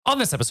On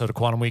this episode of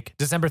Quantum Week,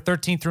 December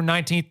 13th through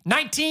 19th,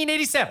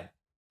 1987.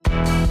 Quantum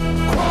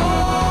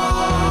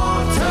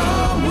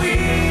Week.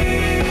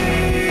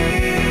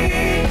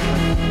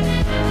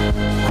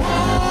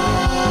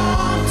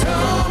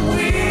 Quantum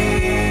Week.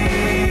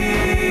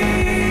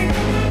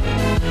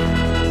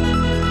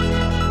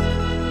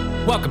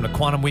 Welcome to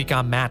Quantum Week.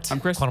 I'm Matt. I'm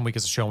Chris. Quantum Week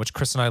is a show in which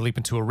Chris and I leap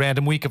into a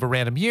random week of a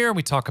random year, and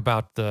we talk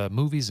about the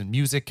movies and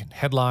music and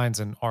headlines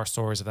and our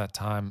stories of that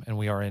time. And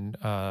we are in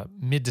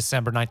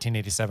mid-December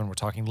 1987. We're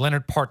talking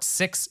Leonard Part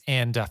 6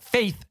 and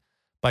Faith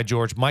by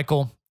George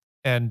Michael.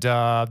 And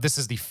this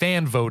is the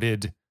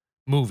fan-voted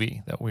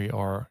movie that we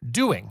are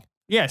doing.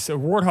 Yeah, so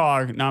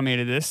Warthog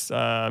nominated this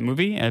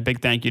movie. And a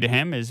big thank you to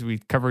him as we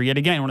cover yet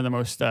again one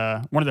of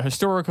the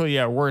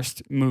historically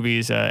worst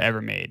movies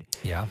ever made.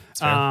 Yeah, that's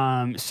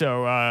fair.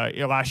 So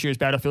last year's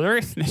Battlefield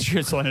Earth, this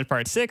year's Leonard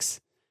Part 6.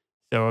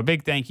 So a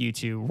big thank you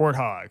to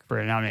Warthog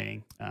for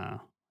nominating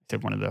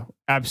one of the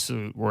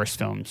absolute worst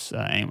films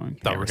anyone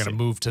could Thought we ever were going to see.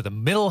 move to the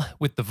middle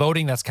with the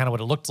voting. That's kind of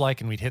what it looked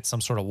like, and we'd hit some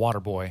sort of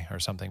Waterboy or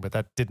something, but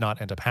that did not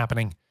end up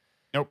happening.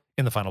 Nope.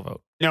 In the final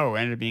vote. No,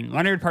 it ended up being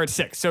Leonard Part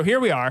 6. So here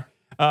we are.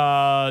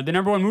 The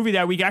number one movie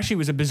that week actually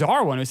was a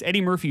bizarre one. It was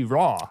Eddie Murphy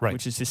Raw, Right.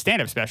 which is his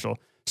stand-up special.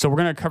 So we're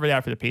going to cover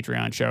that for the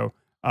Patreon show.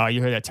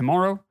 You'll hear that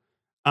tomorrow.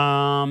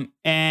 And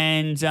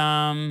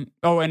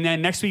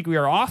then next week we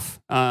are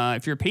off.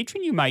 If you're a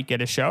patron, you might get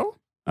a show,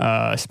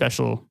 a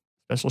special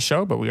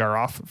show, but we are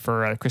off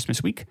for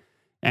Christmas week.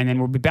 And then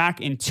we'll be back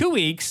in 2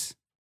 weeks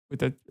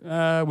with I don't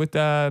know if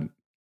I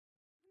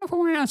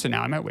want to announce it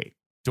now. I might wait.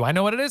 Do I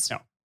know what it is? No.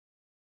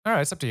 All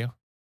right, it's up to you.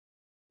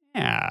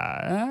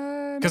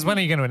 Yeah. Because when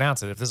are you going to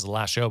announce it? If this is the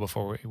last show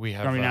before we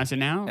have... Want me to announce it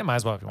now? Yeah, might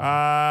as well if you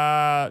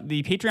want.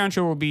 The Patreon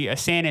show will be a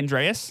San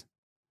Andreas,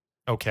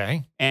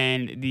 Okay.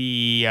 and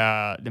the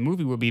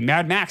movie will be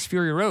Mad Max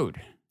Fury Road.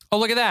 Oh,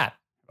 look at that. How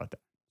about that?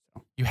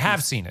 You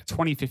have seen it.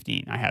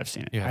 2015. I have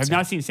seen it. You I have have seen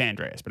not seen San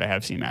Andreas, but I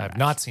have seen Mad I Max. have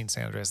not seen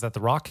Sandra. Is that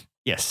The Rock?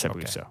 Yes, I Okay.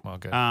 believe so. Well,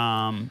 good.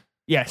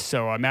 Yes,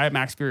 so Mad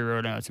Max Fury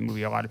Road. It's a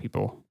movie a lot of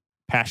people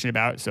passionate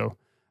about. So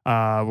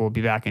we'll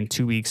be back in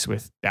 2 weeks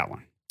with that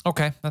one.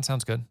 Okay, that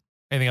sounds good.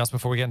 Anything else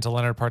before we get into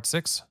Leonard Part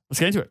 6?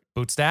 Let's get into it.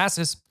 Boots to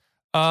Asses.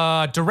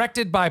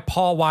 Directed by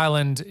Paul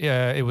Weiland.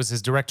 It was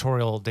his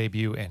directorial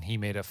debut, and he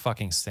made a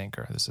fucking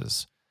stinker. This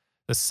is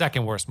the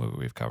second worst movie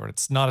we've covered.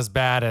 It's not as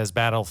bad as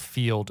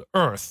Battlefield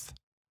Earth,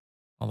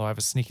 although I have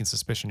a sneaking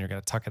suspicion you're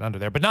going to tuck it under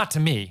there. But not to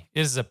me.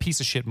 It is a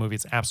piece of shit movie.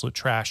 It's absolute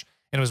trash,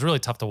 and it was really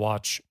tough to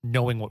watch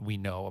knowing what we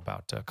know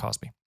about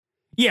Cosby.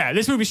 Yeah,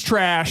 this movie's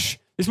trash.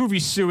 This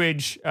movie's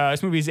sewage.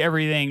 This movie is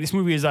everything. This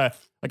movie is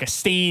like a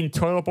stained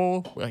toilet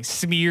bowl, with like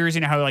smears.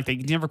 You know how like they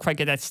never quite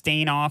get that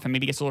stain off, and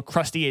maybe it gets a little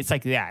crusty. It's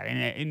like that,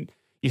 and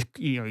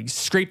you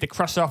scrape the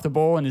crust off the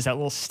bowl, and there's that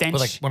little stench.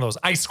 With like one of those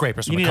ice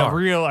scrapers from You a need car. a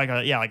real like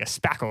a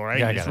spackle, right?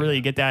 Yeah, I You just got it.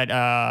 really get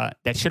that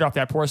shit off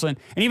that porcelain.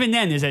 And even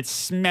then, there's that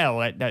smell,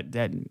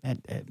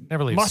 that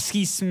Never leaves.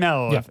 musky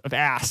smell of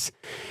ass.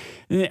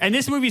 And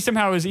this movie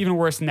somehow is even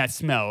worse than that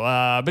smell.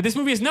 But this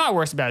movie is not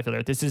worse than Battlefield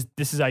Earth.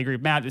 This is I agree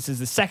with Matt. This is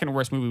the second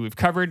worst movie we've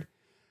covered.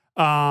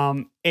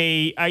 Paul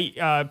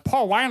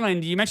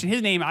Weiland, you mentioned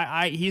his name.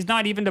 He's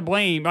not even to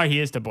blame. Oh, he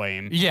is to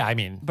blame. Yeah, I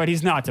mean, But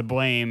he's not to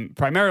blame.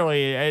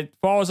 Primarily, it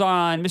falls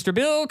on Mr.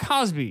 Bill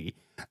Cosby.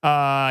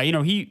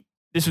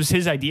 This was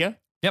his idea.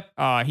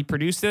 Yep. He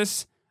produced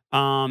this.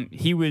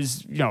 He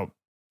was,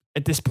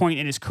 at this point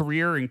in his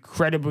career,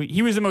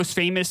 he was the most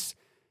famous,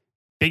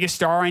 biggest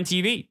star on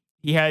TV.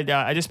 He had,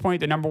 at this point,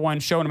 the number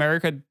one show in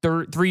America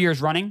 3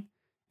 years running,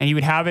 and he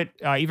would have it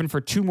even for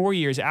 2 more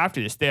years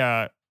after this.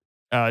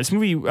 This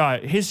movie,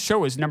 his show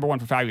was number one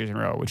for 5 years in a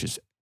row, which is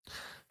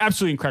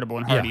absolutely incredible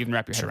and hard to even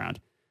wrap your head around.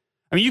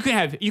 I mean, you can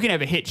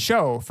have a hit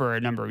show for a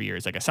number of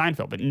years, like a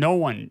Seinfeld, but no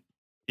one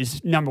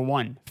is number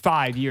one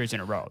 5 years in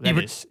a row. That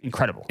is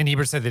incredible. And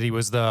Ebert said that he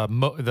was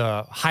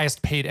the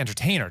highest paid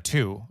entertainer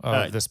too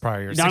of this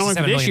prior year. Not only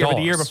for $67 this year, but the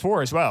million. year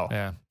before as well.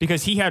 Yeah.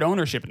 Because he had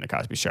ownership in the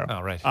Cosby Show.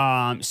 Oh,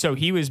 right. So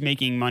he was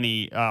making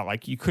money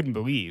like you couldn't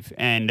believe,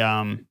 and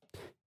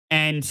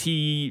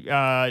he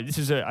this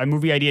is a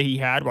movie idea he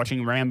had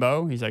watching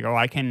Rambo. He's like,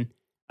 I can,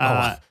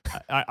 I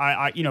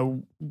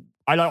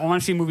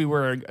want to see a movie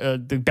where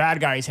the bad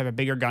guys have a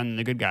bigger gun than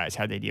the good guys.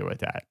 How'd they deal with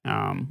that?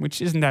 Which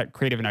isn't that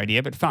creative an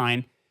idea, but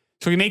fine.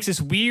 So he makes this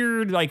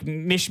weird like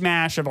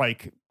mishmash of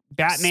like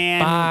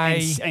Batman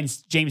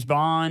and James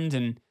Bond,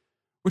 and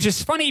which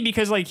is funny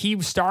because like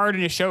he starred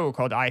in a show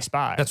called I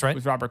Spy. That's right.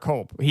 With Robert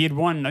Culp. He had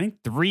won, I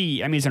think, 3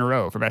 Emmys in a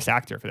row for Best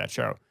Actor for that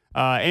show.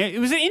 And it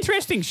was an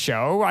interesting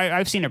show.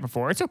 I've seen it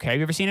before. It's okay. Have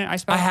you ever seen it? I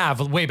Spy? I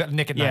have way back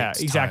Nick at Night. Yeah,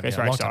 exactly. That's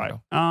where I saw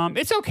it.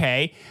 It's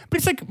okay, but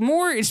it's like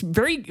more. It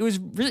was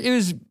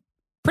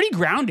pretty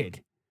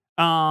grounded.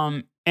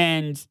 And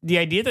the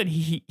idea that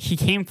he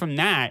came from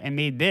that and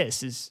made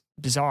this is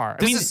bizarre.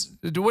 Was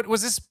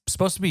this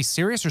supposed to be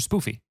serious or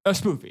spoofy? A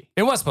spoofy.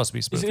 It was supposed to be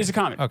spoofy. It's a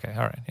comedy. Okay,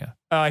 all right, yeah.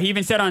 He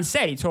even said on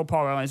set, he told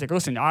Paul Weiland, he's like,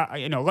 listen,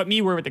 let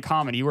me worry about the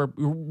comedy. You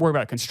worry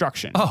about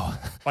construction. Oh,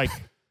 Like,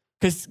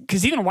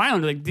 because even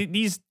Weiland, like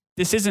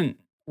this isn't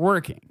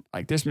working.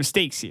 Like there's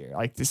mistakes here.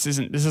 Like this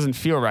doesn't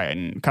feel right.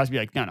 And Cosby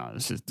like, no,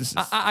 this is.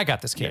 I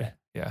got this kid.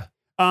 Yeah.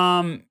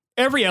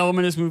 Every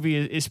element of this movie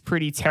is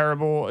pretty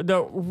terrible.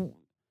 The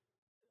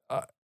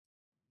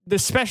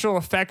special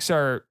effects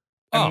are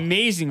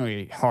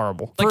amazingly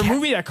horrible for a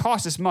movie that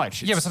costs this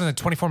much. Yeah, but something like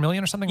 24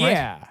 million or something, right?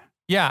 Yeah.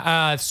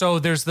 Yeah. So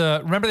there's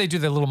remember they do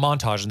the little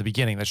montage in the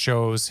beginning that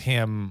shows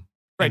him.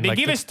 Right. They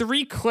give us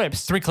 3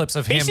 clips. 3 clips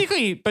of him.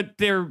 Basically, but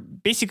they're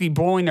basically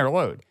blowing their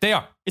load. They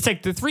are. It's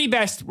like the 3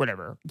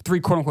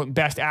 quote unquote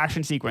best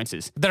action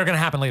sequences that are going to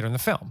happen later in the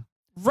film.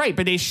 Right.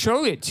 But they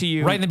show it to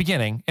you right in the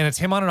beginning. And it's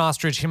him on an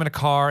ostrich, him in a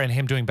car, and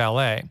him doing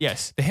ballet.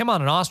 Yes. The him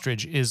on an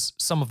ostrich is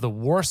some of the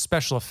worst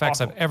special effects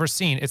I've ever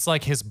seen. It's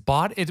like his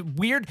body, it's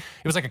weird.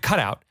 It was like a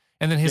cutout.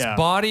 And then his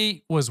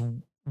body was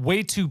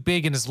way too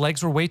big and his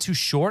legs were way too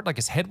short. Like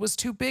his head was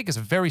too big. It's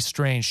a very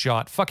strange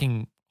shot.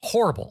 Fucking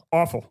horrible.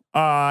 Awful.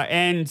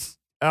 And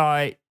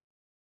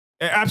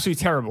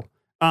absolutely terrible.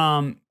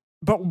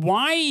 But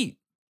why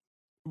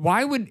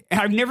would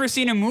I've never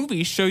seen a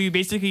movie show you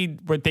basically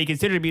what they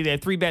consider to be their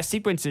 3 best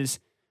sequences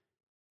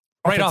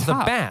right off the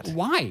bat?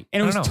 Why?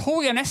 And it was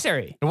totally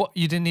unnecessary. Well,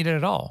 you didn't need it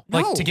at all. No.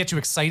 Like to get you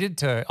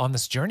excited on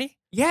this journey?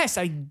 Yes,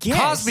 I guess.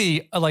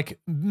 Cosby, like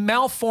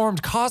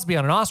malformed Cosby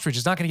on an ostrich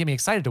is not going to get me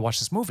excited to watch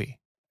this movie.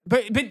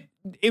 But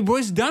it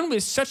was done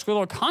with such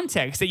little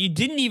context that you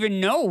didn't even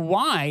know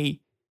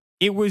why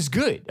it was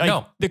good. Like,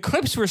 no. The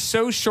clips were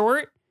so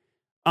short.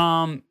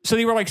 So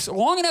they were like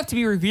long enough to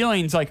be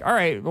revealing. It's like, all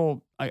right,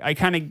 well,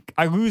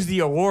 I lose the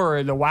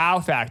allure, the wow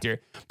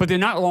factor, but they're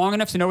not long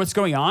enough to know what's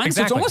going on.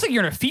 Exactly. So it's almost like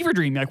you're in a fever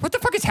dream. You're like, what the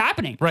fuck is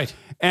happening? Right.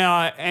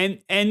 And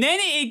then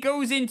it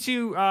goes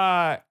into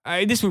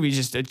this movie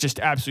is just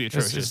absolutely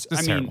atrocious.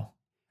 It's terrible.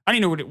 I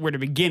don't even know where to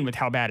begin with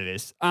how bad it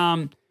is.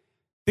 The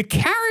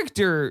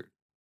character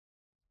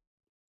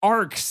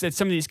arcs that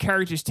some of these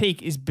characters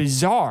take is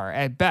bizarre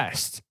at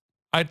best.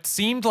 It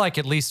seemed like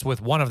at least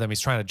with one of them, he's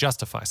trying to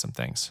justify some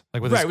things,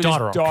 like with his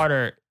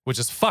daughter, which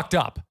is fucked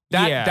up.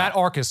 That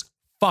arc is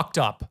fucked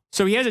up.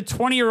 So he has a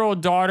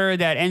 20-year-old daughter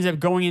that ends up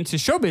going into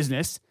show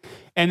business,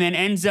 and then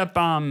ends up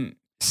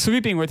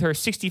sleeping with her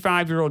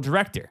 65-year-old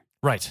director.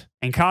 Right.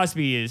 And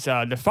Cosby is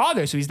the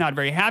father, so he's not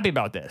very happy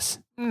about this.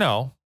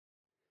 No.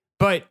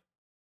 But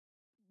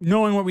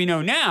knowing what we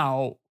know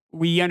now,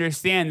 we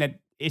understand that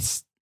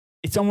it's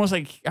almost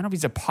like, I don't know if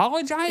he's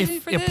apologizing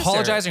for this.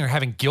 Apologizing or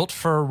having guilt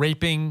for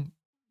raping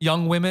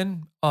young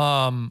women.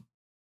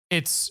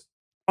 It's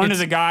under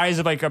the guise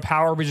of like a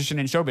power position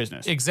in show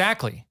business.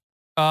 Exactly.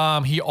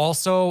 He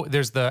also,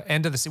 there's the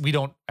end of the scene. We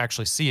don't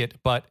actually see it,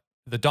 but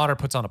the daughter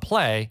puts on a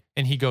play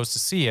and he goes to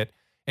see it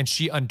and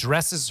she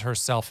undresses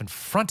herself in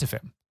front of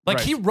him. Like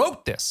he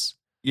wrote this.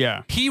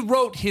 Yeah. He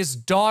wrote his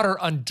daughter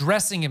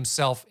undressing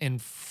himself in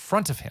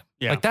front of him.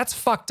 Yeah. Like that's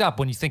fucked up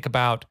when you think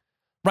about,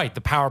 right,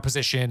 the power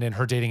position and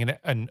her dating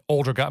an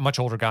older guy, much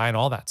older guy and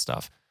all that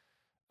stuff.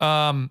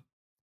 That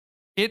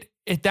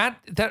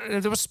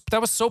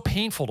was so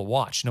painful to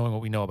watch knowing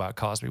what we know about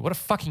Cosby. What a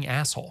fucking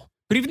asshole.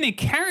 But even the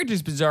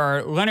character's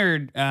bizarre.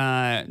 Leonard,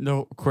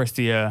 of course,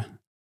 the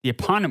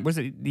eponymous, was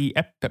it the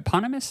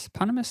eponymous?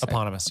 Eponymous,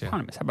 yeah.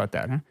 Eponymous, how about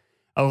that,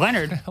 huh?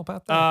 Leonard, how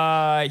about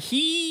that?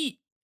 He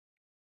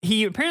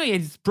apparently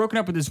has broken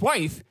up with his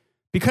wife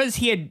because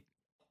I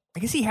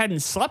guess he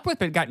hadn't slept with,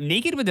 but got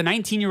naked with a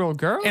 19-year-old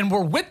girl. And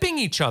were whipping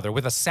each other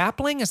with a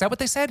sapling. Is that what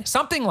they said?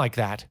 Something like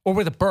that. Or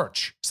with a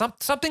birch.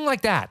 Something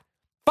like that.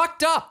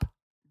 Fucked up.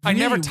 Really I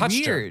never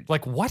touched weird. her.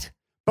 Like, what?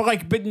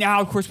 But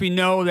now, of course, we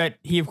know that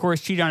he, of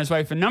course, cheated on his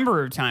wife a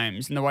number of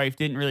times, and the wife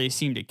didn't really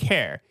seem to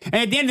care. And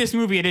at the end of this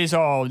movie,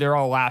 they're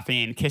all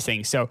laughing and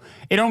kissing. So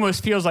it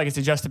almost feels like it's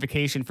a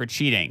justification for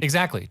cheating.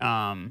 Exactly.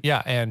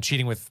 Yeah, and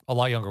cheating with a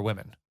lot younger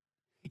women.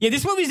 Yeah,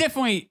 this movie's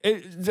definitely.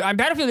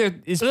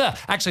 Battlefield is.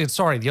 Actually,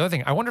 sorry. The other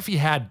thing, I wonder if he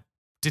had.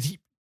 Did he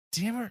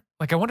ever?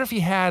 Like, I wonder if he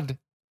had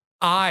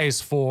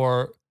eyes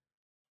for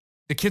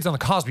the kids on the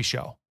Cosby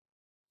Show.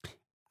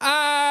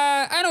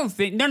 I don't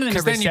think none of them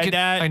ever said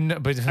that. I know,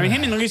 but I mean,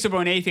 him and Lisa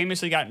Bonet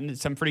famously got in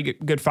some pretty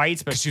good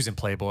fights, but she was in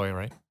Playboy,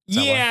 right?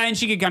 Yeah, and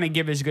she could kind of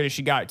give as good as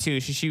she got too.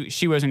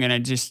 She wasn't gonna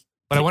just.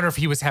 But I wonder if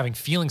he was having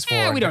feelings for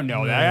her. We don't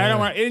know that. I don't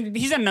want.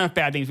 He's done enough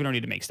bad things. We don't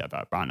need to make stuff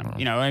up on him.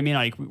 You know, I mean,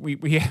 like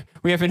we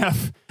have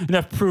enough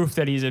proof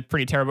that he's a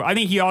pretty terrible. I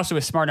think he also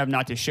was smart enough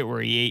not to shit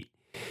where he ate,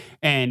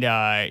 and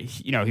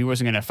he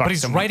wasn't gonna fuck. But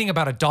he's writing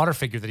about a daughter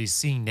figure that he's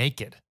seeing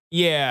naked.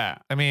 Yeah,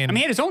 I mean,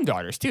 he had his own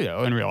daughters too,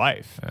 though, in real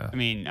life. Yeah. I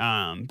mean,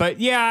 but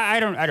yeah, I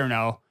don't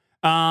know.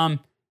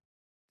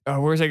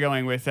 Where's I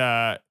going with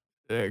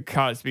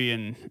Cosby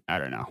and I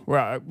don't know.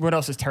 What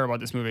else is terrible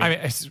about this movie? I mean,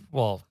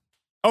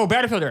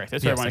 Battlefield Earth.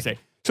 That's what I want to say.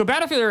 So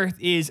Battlefield Earth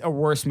is a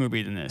worse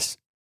movie than this,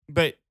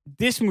 but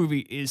this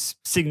movie is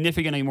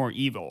significantly more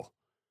evil.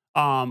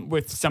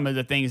 With some of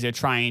the things they're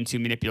trying to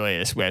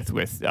manipulate us with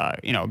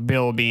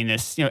Bill being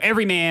this,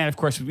 every man, of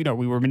course, we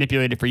were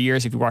manipulated for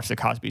years if you watch the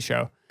Cosby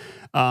Show.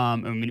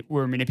 And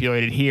we're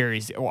manipulated here.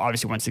 He's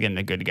obviously once again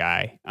the good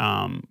guy,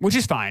 which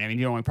is fine. I mean,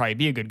 you don't want to probably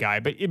be a good guy,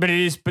 but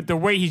the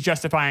way he's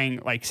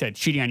justifying, like I said,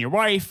 cheating on your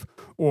wife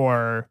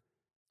or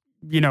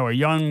a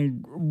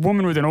young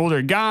woman with an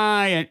older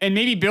guy. And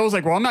maybe Bill's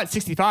like, well, I'm not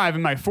 65, I'm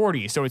in my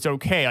 40s, so it's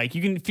okay. Like,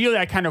 you can feel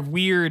that kind of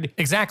weird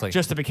Exactly.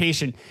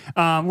 justification.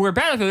 Where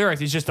Battlefield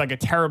Earth is just like a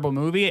terrible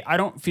movie. I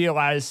don't feel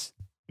as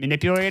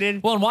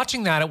manipulated. Well, and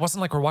watching that, it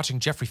wasn't like we're watching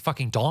Jeffrey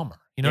fucking Dahmer.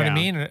 You know what I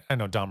Yeah. mean? I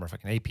know Dahmer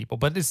fucking ate people,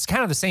 but it's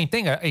kind of the same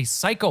thing. A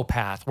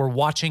psychopath, we're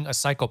watching a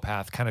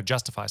psychopath kind of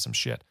justify some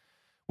shit.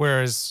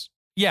 Whereas,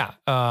 yeah,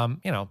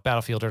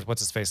 Battlefield Earth,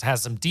 what's his face,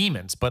 has some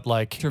demons, but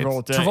like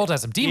Travolta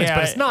has some demons,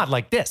 but it's not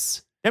like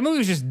this. That movie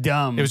was just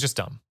dumb. It was just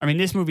dumb. I mean,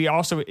 this movie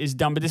also is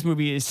dumb, but this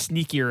movie is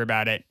sneakier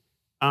about it.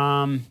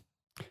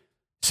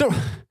 So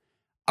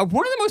one of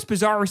the most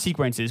bizarre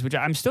sequences, which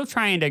I'm still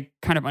trying to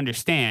kind of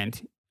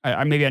understand,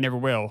 maybe I never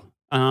will,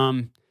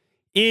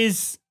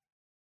 is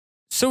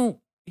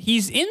so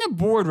he's in the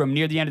boardroom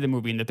near the end of the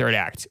movie in the third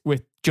act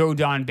with Joe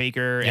Don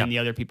Baker and the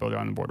other people that are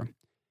on the boardroom.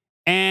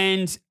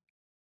 And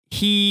I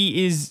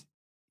think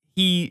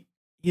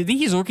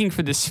he's looking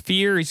for the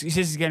sphere. He says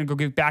he's going to go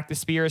give back the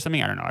spear or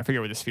something. I don't know. I forget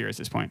what the sphere is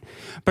at this point.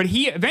 But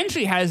he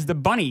eventually has the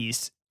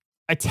bunnies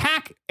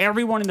attack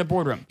everyone in the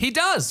boardroom. He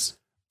does.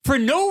 For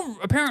no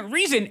apparent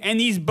reason. And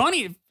these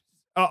bunnies,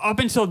 up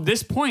until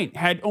this point,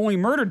 had only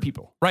murdered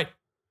people. Right.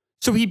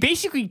 So he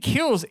basically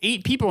kills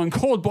 8 people in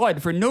cold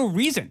blood for no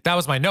reason. That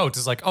was my notes.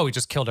 It's like, oh, he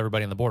just killed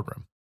everybody in the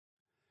boardroom.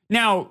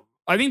 Now,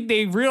 I think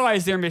they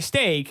realized their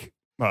mistake.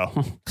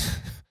 Well...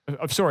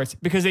 of sorts,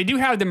 because they do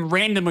have them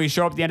randomly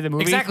show up at the end of the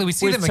movie. Exactly, we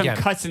see with them some again.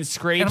 cuts and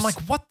scrapes. And I'm like,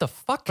 what the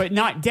fuck? But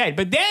not dead.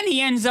 But then he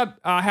ends up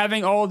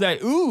having all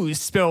that ooze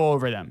spill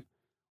over them,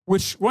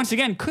 which once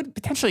again could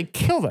potentially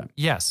kill them.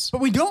 Yes.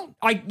 But we don't.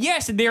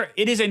 Yes, it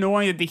is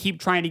annoying that they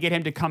keep trying to get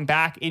him to come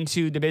back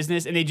into the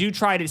business, and they do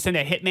try to send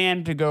a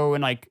hitman to go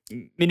and like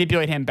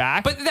manipulate him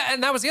back. But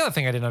that was the other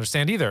thing I didn't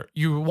understand either.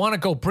 You want to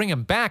go bring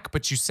him back,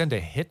 but you send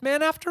a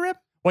hitman after him?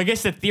 Well, I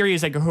guess the theory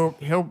is like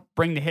he'll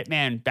bring the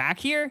hitman back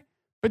here.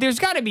 But there's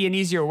got to be an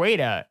easier way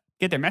to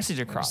get their message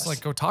across. Just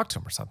like go talk to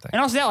him or something. And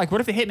also that, like,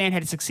 what if the hitman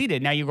had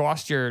succeeded? Now you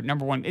lost your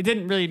number one. It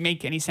didn't really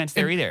make any sense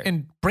there either.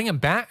 And bring him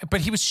back. But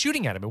he was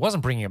shooting at him. It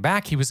wasn't bringing him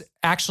back. He was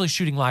actually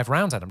shooting live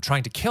rounds at him,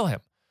 trying to kill him.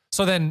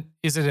 So then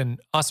is it an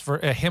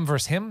him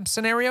versus him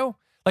scenario?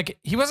 Like,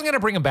 he wasn't going to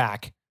bring him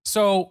back.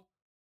 So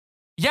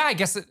yeah, I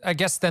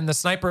guess then the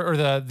sniper or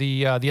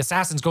the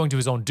assassin's going to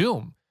his own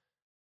doom.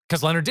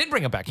 Because Leonard did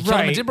bring him back. He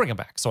killed him and did bring him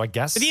back. So I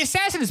guess. But the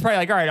assassin is probably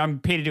like, all right, I'm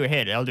paid to do a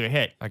hit. I'll do a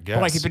hit. I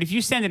guess. But if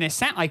you send an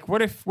assassin, like,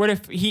 what if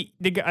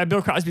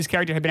Bill Cosby's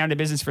character had been out of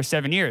business for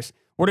 7 years?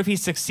 What if he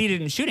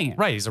succeeded in shooting him?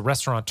 Right. He's a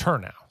restaurateur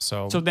now.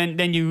 So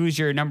then you lose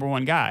your number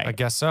one guy. I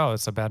guess so.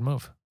 It's a bad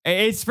move.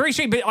 It's very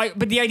strange.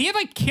 But the idea of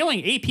like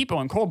killing 8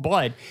 people in cold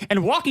blood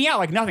and walking out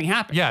like nothing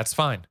happened. Yeah, it's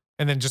fine.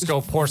 And then just go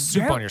pour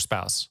soup on your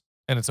spouse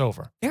and it's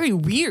over. Very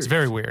weird. It's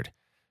very weird.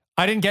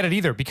 I didn't get it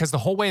either because the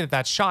whole way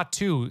that's shot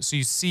too, so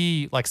you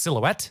see like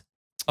silhouette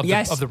of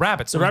the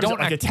rabbits. So the rabbits are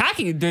like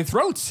attacking their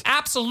throats.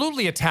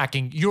 Absolutely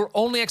attacking. Your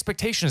only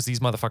expectation is these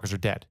motherfuckers are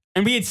dead.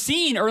 And we had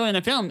seen early in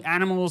the film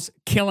animals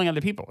killing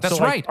other people. That's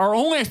so, like, right. Our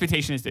only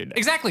expectation is dead.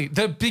 Exactly.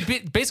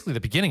 Basically the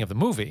beginning of the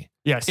movie.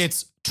 Yes.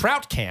 It's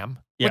trout cam,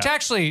 which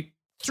actually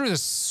through the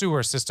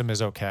sewer system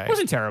is okay. It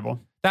wasn't terrible.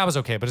 That was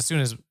okay.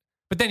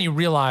 But then you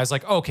realize,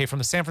 like, okay, from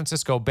the San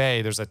Francisco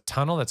Bay, there's a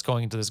tunnel that's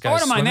going into this guy's I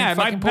don't mind that.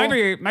 swimming fucking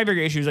pool. My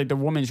bigger issue is like the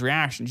woman's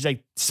reaction. She's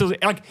like, so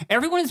like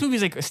everyone in this movie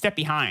is like a step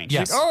behind.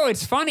 She's Yes. like, oh,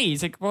 it's funny.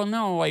 It's like, well,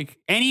 no, like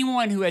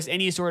anyone who has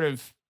any sort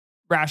of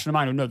rational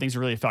mind would know things are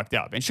really fucked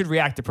up and should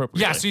react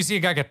appropriately. Yeah, so you see a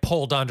guy get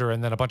pulled under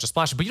and then a bunch of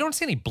splashes, but you don't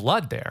see any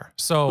blood there.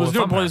 So there's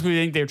no point in this movie.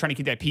 I think they were trying to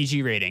keep that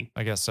PG rating.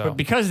 I guess so. But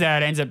because of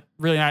that, it ends up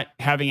really not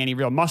having any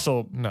real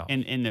muscle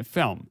in the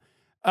film.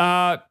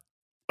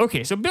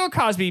 Okay, so Bill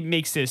Cosby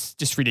makes this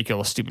just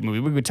ridiculous, stupid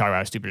movie. We could talk about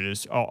how stupid it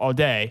is all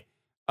day.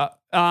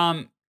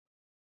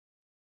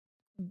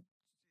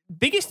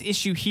 Biggest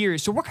issue here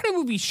is, so what kind of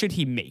movie should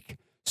he make?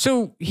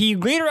 So he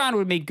later on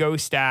would make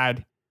Ghost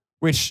Dad,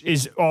 which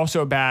is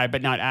also bad,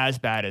 but not as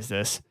bad as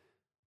this.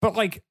 But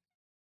like,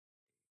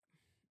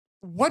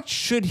 what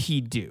should he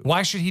do?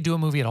 Why should he do a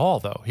movie at all,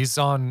 though? He's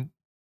on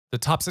the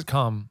top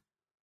sitcom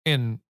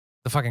in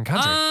the fucking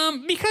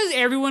country. Because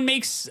everyone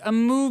makes a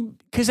move.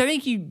 Because I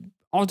think you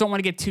all don't want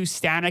to get too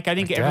static. I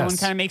think everyone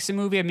kind of makes a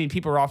movie. I mean,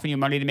 people are offering you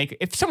money to make.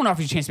 If someone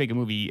offers you a chance to make a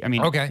movie, I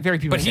mean, very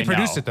people. But he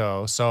produced it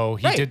though, so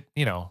he did.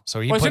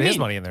 So he put his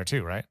money in there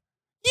too, right?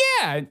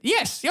 Yeah.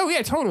 Yes. Oh,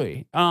 yeah.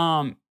 Totally.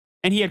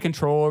 And he had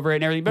control over it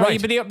and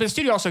everything. But the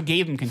studio also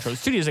gave him control.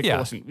 The studio's like, well,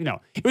 listen,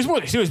 it was more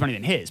the studio's money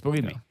than his.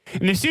 Believe me.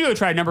 And the studio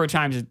tried a number of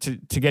times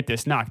to get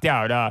this knocked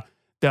out.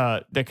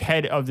 The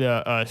head of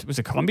the was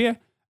it Columbia?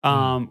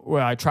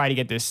 Where I tried to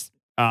get this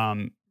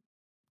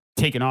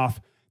taken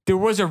off. There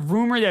was a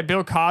rumor that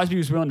Bill Cosby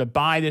was willing to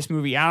buy this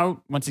movie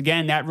out. Once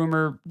again, that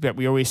rumor that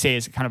we always say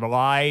is kind of a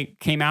lie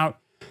came out.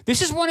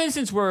 This is one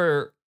instance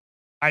where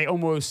I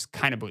almost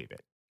kind of believe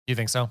it. You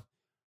think so?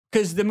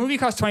 Because the movie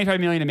cost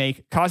 $25 million to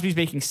make. Cosby's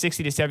making $60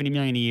 to $70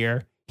 million a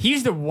year.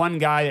 He's the one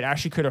guy that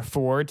actually could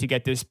afford to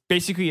get this.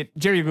 Basically,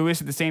 Jerry Lewis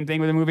did the same thing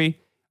with a movie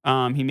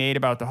he made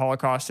about the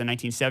Holocaust in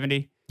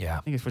 1970. Yeah.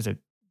 I think it was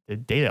The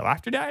Day That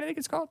Laughter Died, I think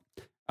it's called.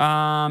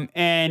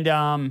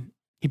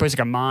 He plays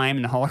like a mime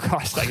in the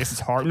Holocaust. I guess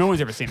it's hard. No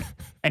one's ever seen it.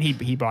 And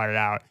he bought it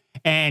out.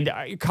 And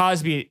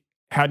Cosby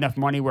had enough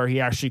money where he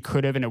actually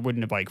could have, and it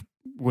wouldn't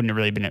have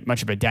really been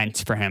much of a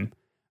dent for him.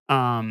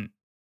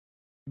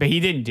 But he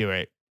didn't do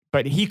it.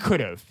 But he could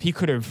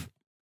have.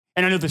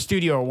 And I know the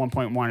studio at one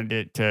point wanted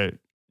it to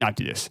not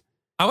do this.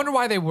 I wonder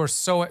why they were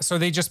so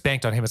they just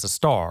banked on him as a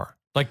star.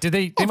 Like, did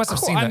they must have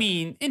seen that. I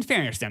mean, in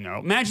fairness to them, though,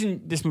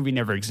 imagine this movie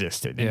never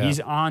existed. And Yeah. he's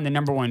on the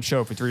 #1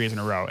 show for 3 years in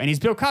a row. And he's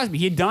Bill Cosby.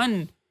 He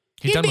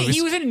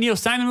was in a Neil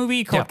Simon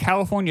movie called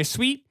California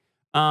Suite.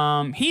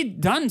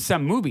 He'd done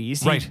some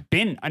movies. Right. He'd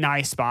been an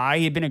I Spy.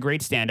 He'd been a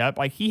great stand-up.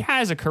 Like, he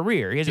has a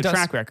career. He has a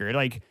track record.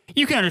 Like,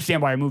 you can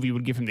understand why a movie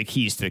would give him the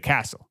keys to the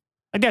castle.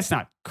 Like, that's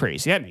not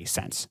crazy. That makes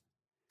sense.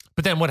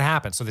 But then what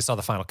happened? So they saw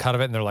the final cut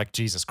of it and they're like,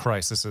 Jesus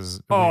Christ, this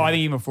is. I think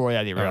even before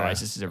that, they realized right.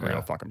 this is a real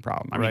Yeah. fucking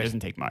problem. I mean, Right. it doesn't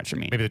take much. I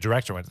mean, maybe the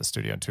director went to the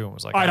studio too and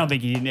was like, I don't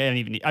think he didn't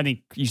even. I think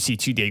you see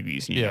 2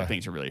 debuts, and you know Yeah.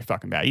 things are really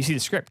fucking bad. You see the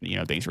script, and you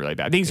know things are really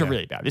bad. Things are Yeah.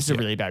 really bad. This is a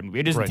really bad movie.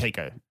 It doesn't Right. take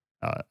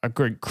a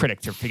good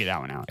critic to figure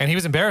that one out. And he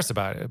was embarrassed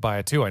by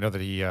it too. I know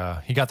that he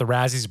got the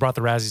Razzies. He brought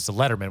the Razzies to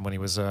Letterman when he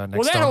was next.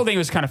 Well, that on. whole thing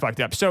was kind of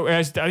fucked up. So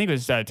I think it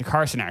was to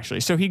Carson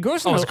actually. So he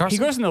goes was it he Carson?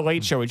 goes in the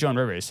Late Show with Joan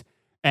Rivers,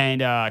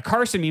 and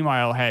Carson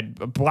meanwhile had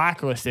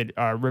blacklisted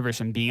Rivers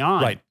from being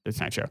on Right. the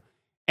Tonight Show,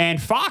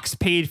 and Fox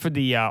paid for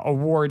the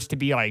awards to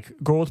be like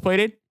gold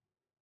plated,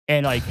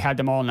 and like had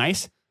them all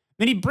nice.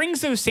 Then he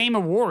brings those same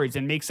awards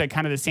and makes like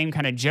kind of the same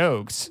kind of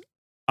jokes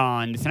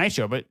on the Tonight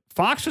Show, but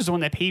Fox was the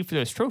one that paid for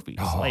those trophies.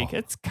 Oh. Like,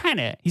 it's kind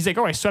of, he's like,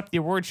 I swept the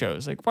award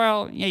shows. Like,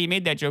 well, yeah, you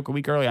made that joke a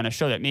week early on a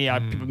show that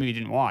people maybe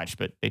didn't watch,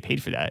 but they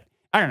paid for that.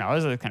 I don't know.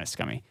 It was kind of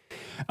scummy.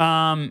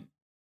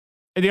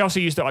 They also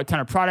used a ton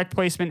of product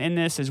placement in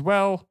this as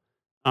well.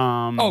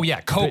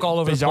 Coke all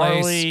over the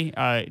place.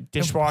 Bizarrely,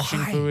 dishwashing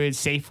Why? fluid,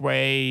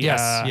 Safeway.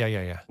 Yes,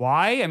 yeah.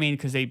 Why? I mean,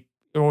 because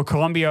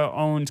Columbia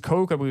owned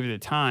Coke, I believe,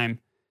 at the time.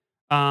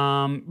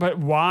 But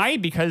why?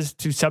 Because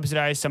to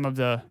subsidize some of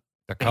the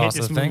hit cost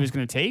this of the movie thing. was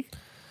going to take.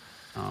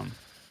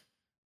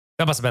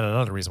 That must have been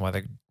another reason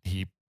why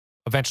he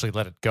eventually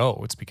let it go.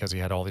 It's because he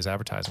had all these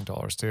advertising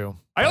dollars too.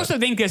 I also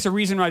think it's a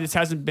reason why this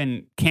hasn't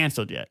been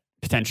canceled yet,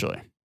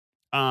 potentially.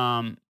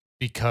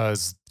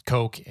 Because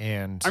Coke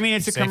and I mean,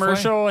 it's a Safeway?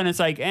 commercial, and it's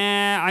like,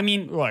 I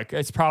mean, look,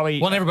 it's probably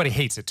Well, and everybody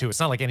hates it too. It's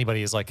not like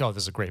anybody is like, oh,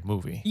 this is a great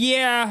movie.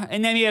 yeah.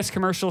 And then he has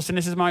commercials, and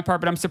this is my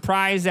part. But I'm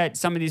surprised that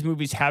some of these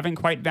movies haven't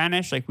quite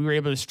vanished. Like, we were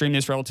able to stream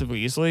this relatively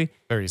easily,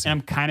 Very easy. and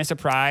I'm kind of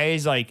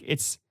surprised. Like,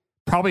 it's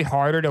probably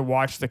harder to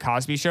watch The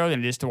Cosby Show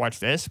than it is to watch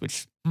this,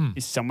 which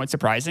is somewhat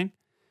surprising.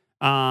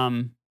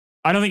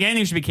 I don't think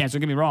anything should be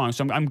canceled. Don't get me wrong.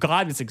 So I'm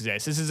glad this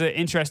exists. This is an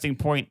interesting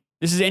point.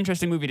 This is an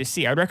interesting movie to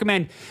see. I'm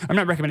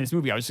not recommending this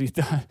movie, obviously.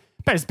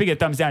 About as big a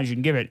thumbs down as you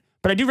can give it.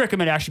 But I do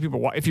recommend actually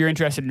people, if you're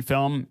interested in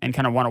film and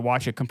kind of want to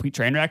watch a complete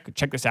train wreck,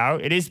 check this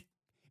out.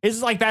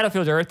 It's like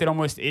Battlefield Earth. It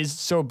almost is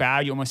so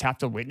bad you almost have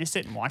to witness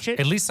it and watch it.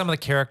 At least some of the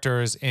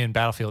characters in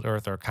Battlefield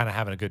Earth are kind of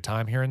having a good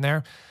time here and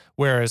there,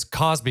 whereas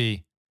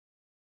Cosby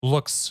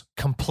looks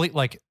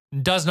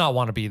does not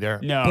want to be there.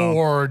 No.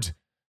 Bored,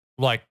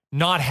 like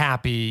not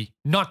happy,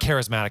 not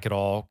charismatic at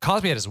all.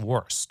 Cosby at his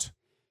worst.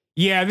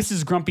 Yeah, this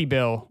is Grumpy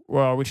Bill,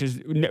 which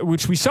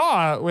we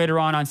saw later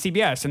on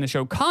CBS in the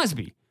show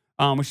Cosby,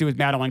 which he was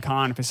Madeline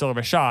Kahn and Priscilla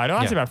Rashad. It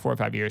lasted about 4 or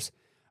 5 years.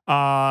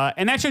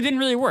 And that show didn't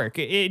really work.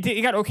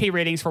 It got okay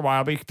ratings for a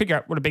while, but you could figure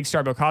out what a big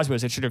star Bill Cosby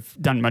was. It should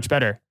have done much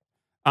better.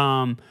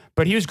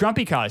 But he was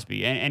Grumpy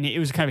Cosby, and it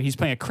was he's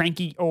playing a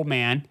cranky old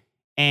man,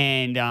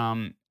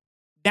 and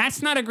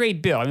that's not a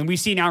great Bill. I mean, we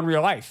see now in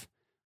real life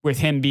with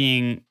him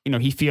being,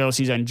 he feels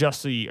he's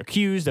unjustly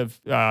accused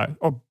of,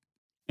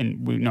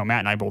 and we know Matt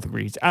and I both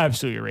agree he's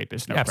absolutely a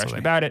rapist, no question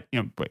about it.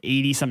 But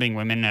 80-something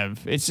women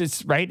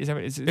it's right. Is that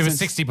what it was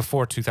 60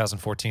 before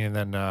 2014, and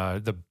then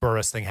the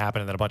Burris thing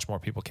happened, and then a bunch more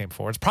people came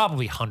forward. It's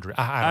probably 100.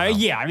 I don't know.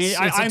 Yeah, I mean,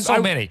 it's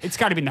so many. It's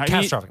got to be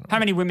Catastrophic. how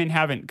many women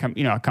haven't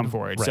come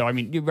forward? Right. So I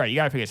mean, you're right. You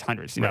got to figure it's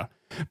hundreds. You know,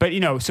 but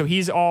so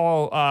he's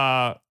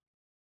all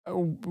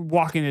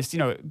walking this,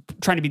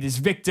 trying to be this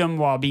victim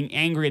while being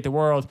angry at the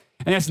world,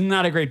 and that's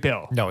not a great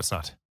Bill. No, it's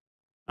not.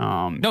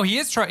 No, he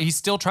is he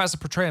still tries to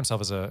portray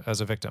himself as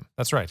a victim.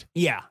 That's right.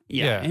 Yeah.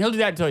 And he'll do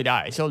that until he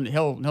dies.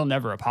 He'll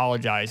never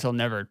apologize. He'll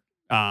never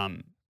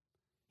even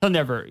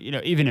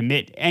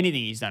admit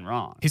anything he's done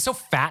wrong. He's so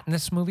fat in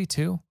this movie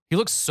too. He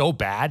looks so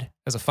bad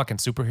as a fucking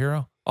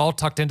superhero, all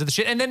tucked into the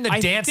shit. And then the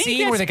dance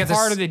scene where they get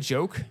part of the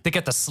joke. They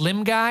get the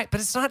slim guy, but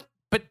it's not.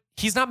 But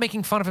he's not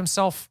making fun of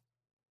himself.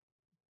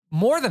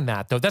 More than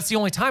that, though, that's the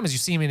only time as you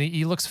see him, and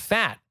he looks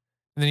fat.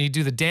 And then you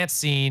do the dance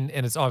scene,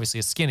 and it's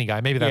obviously a skinny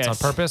guy. Maybe that's on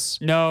purpose.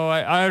 No,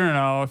 I don't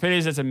know. If it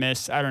is, it's a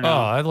miss. I don't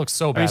know. Oh, it looks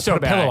so bad. so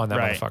Put a pillow bad, on that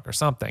right. motherfucker or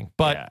something.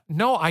 But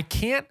no, I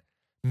can't.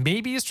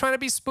 Maybe he's trying to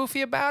be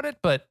spoofy about it,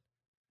 but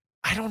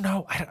I don't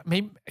know.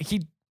 Maybe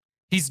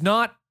he's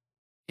not.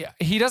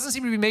 He doesn't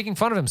seem to be making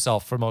fun of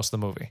himself for most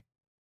of the movie.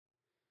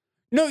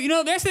 No,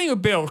 that's the thing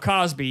with Bill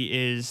Cosby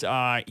is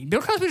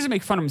Bill Cosby doesn't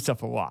make fun of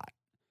himself a lot.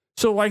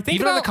 So like think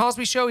Even about on the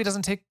Cosby Show, he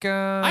doesn't take.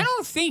 I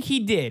don't think he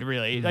did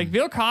really. Like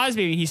Bill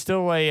Cosby, he's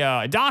still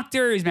a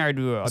doctor. He's married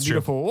to a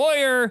beautiful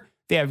lawyer.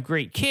 They have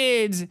great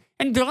kids,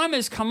 and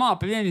dilemmas come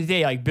up. At the end of the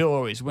day, like Bill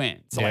always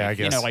wins. Yeah, like, I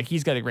guess. You know, like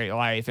he's got a great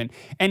life, and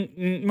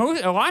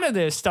a lot of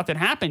the stuff that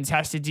happens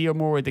has to deal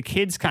more with the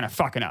kids kind of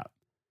fucking up.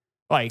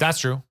 Like That's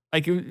true.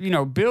 Like, you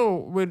know, Bill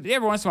would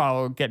every once in a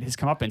while get his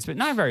comeuppance, but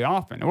not very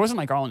often. It wasn't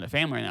like All in the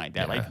Family or anything like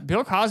that. Yeah. Like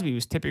Bill Cosby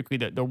was typically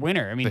the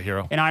winner. I mean, The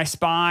hero. In I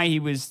Spy, he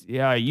was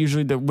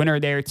usually the winner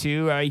there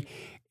too.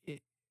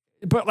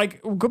 But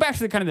like, go back to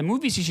the kind of the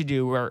movies he should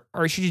do,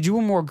 or should you do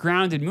a more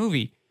grounded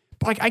movie?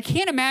 But like, I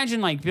can't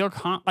imagine like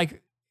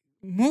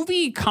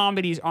movie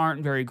comedies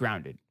aren't very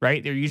grounded,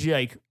 right? They're usually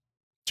like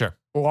Sure.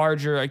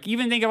 larger. Like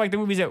even think of like the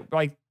movies that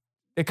like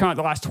that come out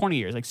the last 20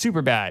 years, like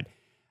Superbad.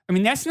 I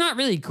mean, that's not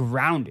really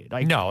grounded.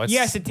 Like, No, it's-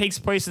 yes, it takes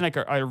place in like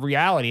a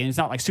reality, and it's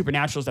not like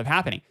supernatural stuff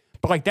happening.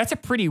 But like, that's a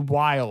pretty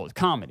wild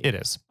comedy. It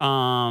is.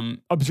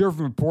 Observe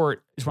and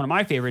Report is one of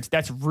my favorites.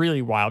 That's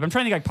really wild. I'm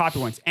trying to think like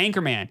popular ones.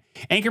 Anchorman.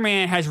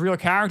 Anchorman has real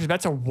characters.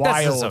 That's a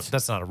wild.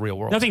 That's not a real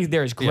world. Nothing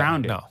there is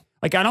grounded. no.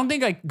 Like I don't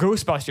think like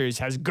Ghostbusters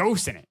has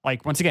ghosts in it.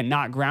 Like once again,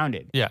 not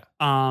grounded. Yeah.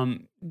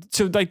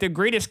 So like the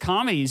greatest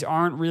comedies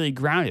aren't really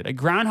grounded. Like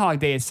Groundhog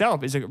Day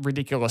itself is a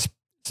ridiculous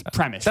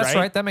premise. That's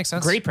right. That makes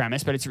sense. Great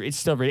premise, but it's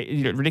still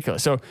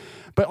ridiculous. So,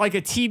 but like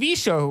a TV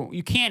show,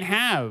 you can't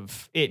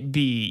have it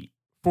be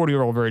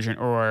 40-year-old version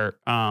or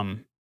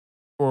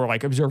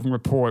like Observe and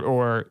Report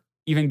or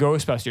even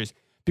Ghostbusters,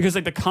 because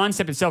like the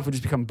concept itself would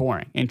just become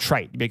boring and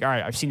trite. You'd be like, all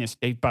right, I've seen this.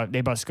 They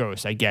bust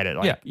ghosts. I get it.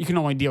 Like, Yeah. You can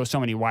only deal with so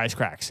many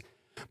wisecracks.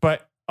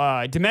 But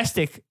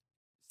domestic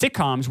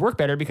sitcoms work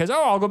better because,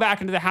 I'll go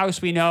back into the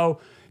house. We know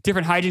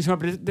different hijinks come up,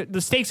 but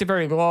the stakes are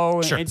very low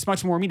and Sure. it's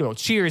much more immutable.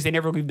 Cheers, they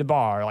never leave the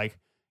bar. Like,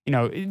 you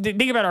know,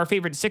 think about our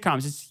favorite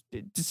sitcoms.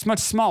 It's much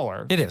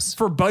smaller. It is.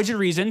 For budget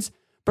reasons,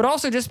 but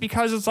also just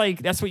because it's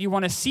like that's what you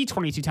want to see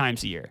 22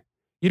 times a year.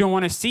 You don't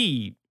want to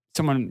see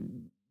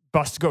someone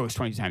bust ghosts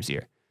 22 times a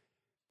year.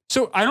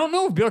 So I don't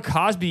know if Bill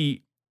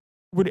Cosby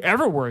would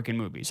ever work in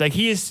movies. Like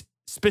he is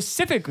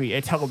specifically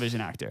a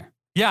television actor.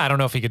 Yeah, I don't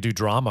know if he could do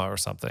drama or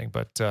something,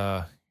 but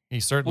he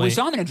certainly. Well, we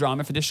saw him in a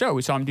drama for the show.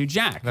 We saw him do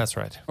Jack. That's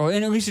right. Or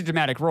in at least a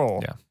dramatic role.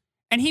 Yeah.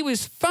 And he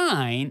was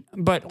fine,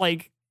 but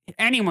like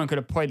anyone could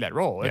have played that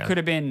role. It Yeah. could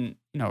have been,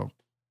 could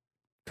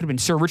have been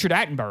Sir Richard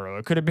Attenborough.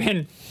 It could have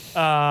been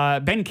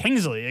Ben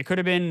Kingsley. It could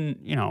have been,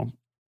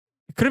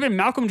 it could have been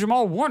Malcolm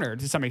Jamal Warner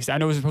to some extent. I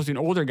know he was supposed to be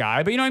an older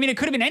guy, but it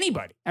could have been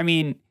anybody. I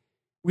mean,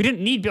 we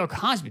didn't need Bill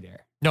Cosby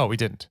there. No, we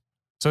didn't.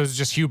 So it was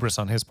just hubris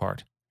on his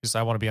part. Just,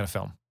 I want to be on a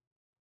film.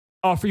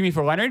 Oh, for you mean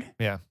for Leonard?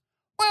 Yeah.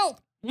 Well,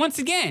 once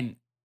again,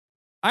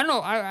 I don't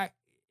know.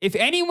 If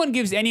anyone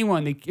gives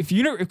anyone, if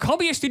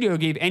Columbia Studio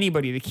gave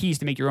anybody the keys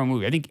to make your own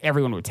movie, I think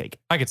everyone would take it.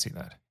 I could see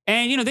that.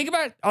 And, think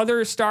about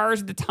other stars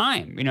at the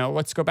time.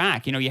 Let's go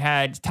back. You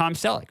had Tom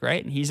Selleck,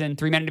 right? And he's in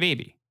 3 Men and a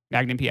Baby,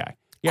 Magnum P.I.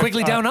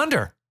 Quickly Down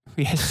Under.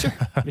 Yes, sure.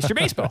 Mr.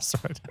 Baseball. That's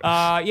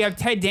right. You have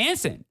Ted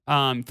Danson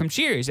from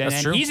Cheers, and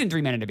That's true. he's in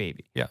 3 Men and a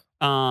Baby. Yeah.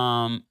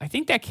 I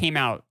think that came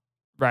out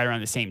right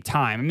around the same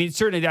time. I mean,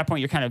 certainly at that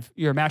point,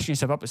 you're matching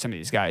yourself up with some of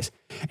these guys.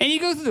 And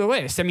you go through the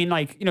list. I mean,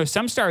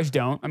 some stars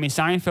don't. I mean,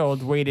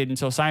 Seinfeld waited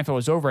until Seinfeld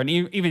was over, and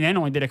even then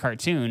only did a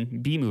cartoon,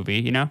 B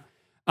movie,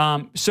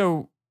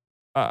 So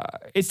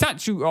it's not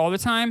true all the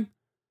time,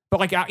 but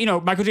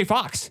Michael J.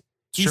 Fox,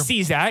 he Sure.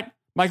 sees that.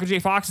 Michael J.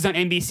 Fox is on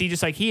NBC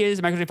just like he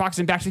is. Michael J. Fox is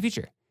in Back to the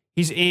Future.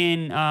 He's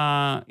in,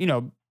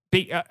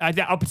 big,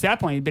 up to that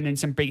point, he'd been in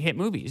some big hit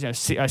movies.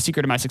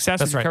 Secret of My Success,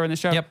 That's as we right. covered in the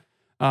show. Yep.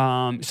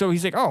 So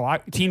he's like,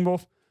 Teen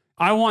Wolf,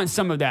 I want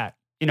some of that.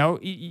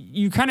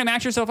 You kind of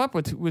match yourself up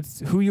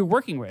with who you're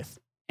working with.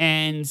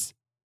 And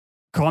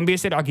Columbia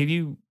said, I'll give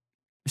you,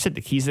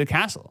 the keys to the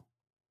castle.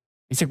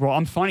 He's like, well,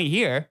 I'm funny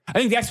here. I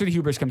think that's where the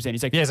hubris comes in.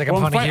 He's like, Yeah, he's like,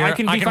 well, I'm funny here. I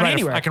can be funny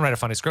anywhere. I can write a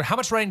funny script. How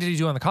much writing did he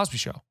do on The Cosby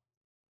Show?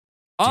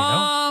 Do you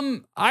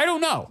know? I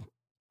don't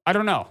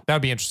know. That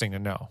would be interesting to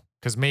know.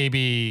 Because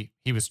maybe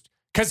this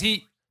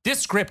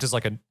script is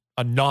like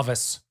a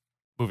novice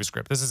movie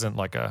script. This isn't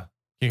like a,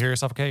 you hear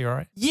yourself okay? You all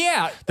right?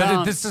 Yeah.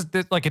 This is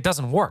like, it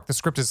doesn't work. The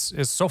script is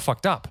so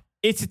fucked up.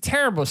 It's a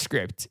terrible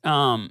script.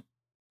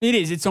 It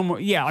is. It's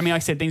almost, yeah. I mean,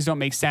 like I said, things don't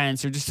make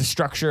sense or just the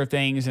structure of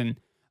things. And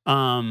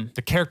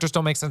the characters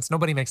don't make sense.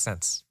 Nobody makes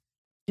sense.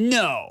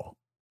 No.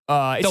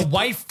 The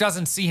wife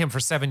doesn't see him for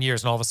 7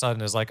 years and all of a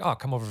sudden is like, oh,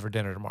 come over for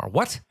dinner tomorrow.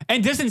 What?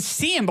 And doesn't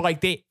see him, but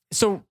like And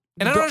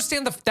I don't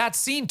understand that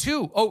scene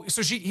too. Oh,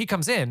 so he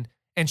comes in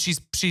and she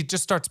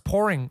just starts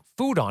pouring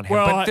food on him,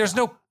 but there's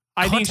no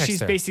I think context she's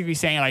there. basically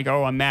saying like,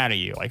 oh, I'm mad at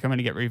you. Like, I'm going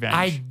to get revenge.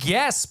 I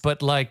guess,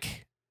 but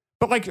like,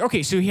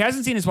 okay, so he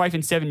hasn't seen his wife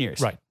in 7 years.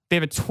 Right. They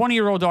have a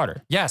 20-year-old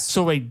daughter. yes.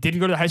 So they didn't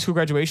go to the high school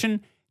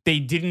graduation. They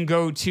didn't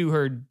go to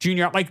her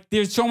junior. Like,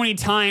 there's so many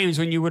times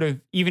when you would have,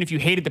 even if you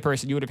hated the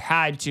person, you would have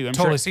had to.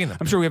 Totally seen them.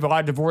 I'm sure we have a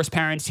lot of divorced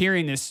parents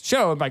hearing this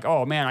show. Like,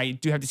 oh man, I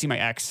do have to see my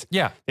ex.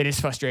 Yeah. That is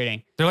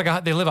frustrating. They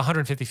live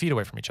 150 feet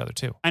away from each other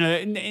too. I know,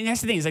 and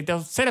that's the thing. Is like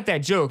they'll set up that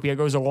joke because it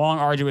goes a long,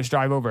 arduous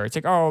drive over. It's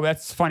like, oh,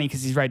 that's funny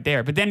because he's right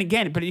there. But then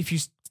again,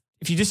 if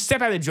if you just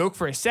step out of the joke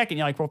for a second,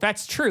 you're like, well, if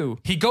that's true,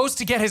 He goes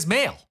to get his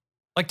mail.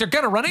 Like they're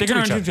gonna run they're into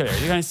going each to other.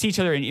 They're going to see each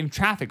other in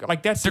traffic.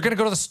 Like that's They're gonna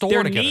go to the store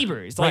they're together.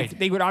 neighbors. Like Right.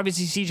 they would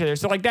obviously see each other.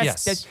 So like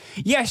Yes. that's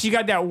yes, you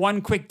got that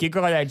one quick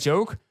giggle at that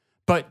joke,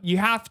 but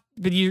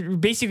you're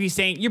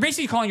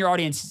basically calling your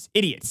audience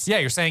idiots. Yeah,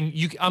 you're saying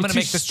I'm gonna too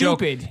make this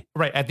stupid. joke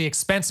right at the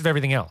expense of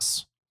everything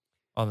else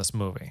on this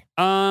movie.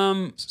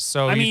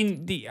 So I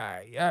mean,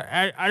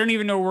 I don't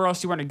even know where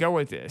else you want to go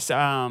with this.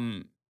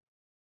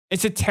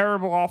 It's a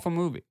terrible, awful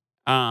movie.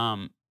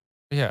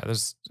 yeah,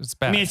 it's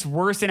bad. I mean, it's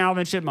worse than Alvin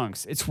and the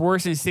Chipmunks. It's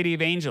worse than City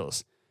of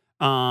Angels.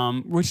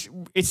 Which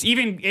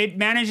it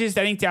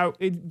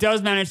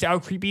does manage to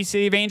out creepy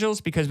City of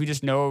Angels because we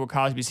just know what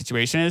Cosby's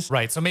situation is.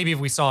 right. So maybe if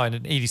we saw it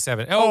in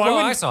 '87. I I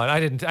wouldn't- saw it. I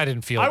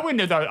didn't feel. I it. wouldn't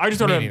have thought. I just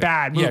thought Me it was a neither.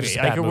 bad Yeah, movie. just a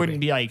Like bad it movie. wouldn't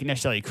be like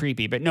necessarily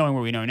creepy, but knowing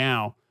what we know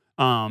now,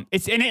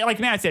 it's like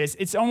Matt said,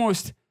 it's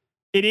almost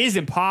it is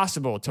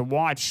impossible to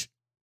watch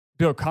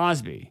Bill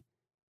Cosby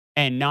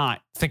and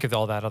not Think of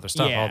all that other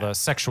stuff, Yeah. all the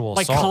sexual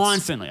like assaults.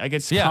 constantly. Like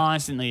it's Yeah.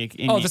 constantly.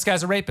 Oh, this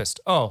guy's a rapist.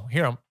 Oh,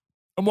 here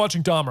I'm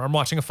watching Dahmer. I'm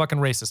watching a fucking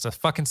racist, a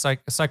fucking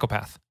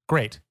psychopath.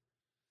 Great.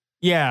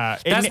 Yeah,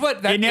 That's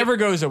what- it never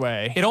goes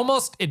away.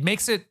 It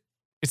makes it.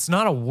 It's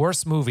not a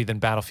worse movie than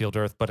Battlefield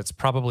Earth, but it's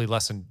probably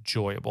less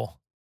enjoyable.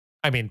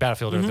 I mean,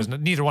 Battlefield Earth is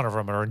neither one of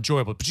them are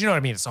enjoyable, but you know what I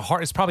mean.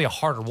 It's probably a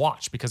harder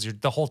watch because you're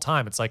the whole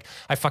time. It's like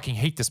I fucking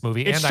hate this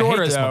movie It's and I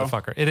shorter, hate this though.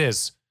 motherfucker. It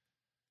is.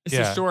 It's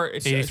yeah. a short.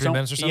 It's 83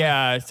 minutes or something?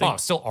 Yeah, it's like,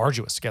 It's still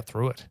arduous to get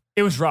through it.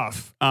 it was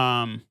rough.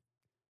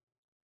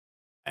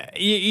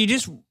 You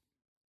just,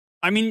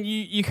 I mean,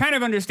 you kind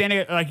of understand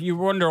it. Like you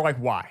wonder, like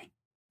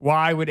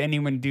why would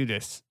anyone do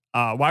this?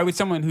 Why would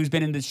someone who's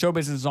been in the show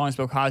business as long as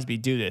Bill Cosby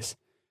do this?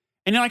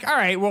 And you're like, all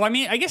right, well, I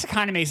mean, I guess it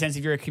kind of makes sense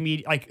if you're a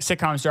comedian, like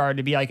sitcom star,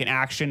 to be like in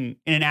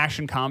an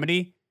action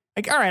comedy.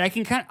 Like, all right, I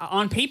can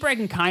on paper, I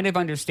can kind of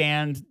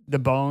understand the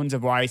bones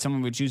of why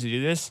someone would choose to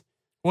do this.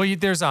 Well,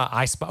 there's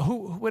I Spy.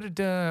 What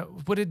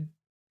did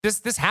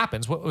this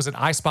happens? What was it?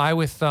 I Spy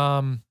with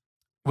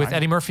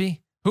Eddie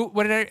Murphy.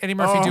 What did Eddie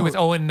Murphy do with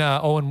Owen? Yeah,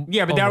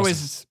 but Owen that Wilson?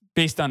 was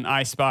based on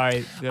I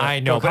Spy.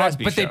 I know, Bill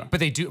Cosby but show.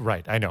 they do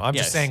right. I know. I'm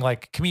just Yes. saying,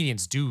 like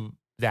comedians do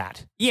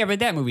that. Yeah, but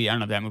that movie, I don't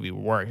know if that movie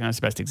worked. That's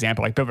the best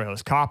example. Like Beverly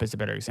Hills Cop is a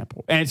better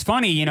example. And it's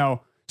funny,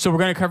 so we're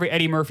going to cover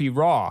Eddie Murphy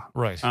Raw.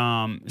 Right.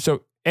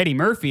 So Eddie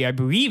Murphy, I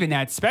believe in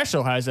that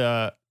special has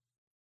I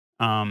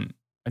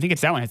think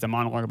it's that one has a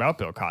monologue about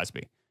Bill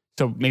Cosby.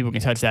 So maybe we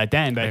can touch that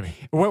then. But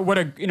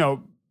Maybe.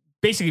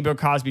 basically Bill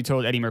Cosby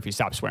told Eddie Murphy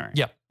stop swearing.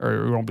 Yep.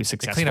 Or it won't be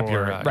successful. Clean up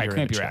your clean up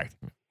image, your yeah. act.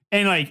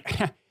 And like,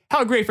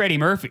 how great for Eddie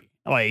Murphy.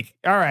 Like,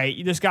 all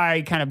right, this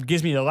guy kind of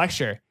gives me the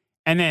lecture.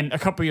 And then a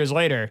couple years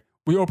later,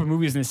 we open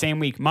movies in the same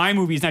week. My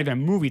movie is not even a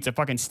movie; it's a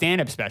fucking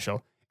stand-up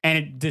special, and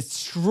it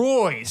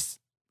destroys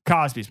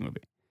Cosby's movie.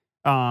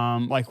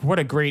 Like what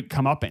a great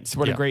comeuppance!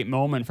 What a great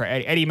moment for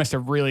Eddie. Eddie must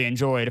have really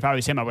enjoyed. If I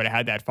was him, I would have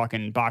had that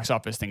fucking box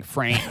office thing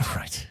framed.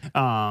 Right.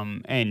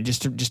 And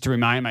just to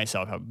remind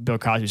myself how Bill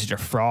Cosby is such a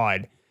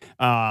fraud.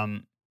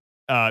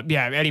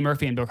 Eddie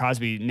Murphy and Bill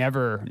Cosby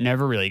never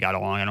really got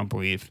along. I don't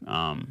believe.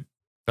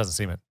 Doesn't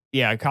seem it.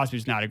 Yeah,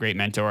 Cosby's not a great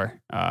mentor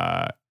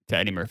to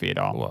Eddie Murphy at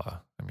all.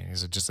 Well, I mean,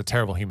 he's just a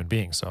terrible human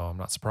being, so I'm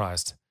not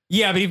surprised.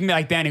 Yeah, but even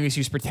back then, he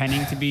was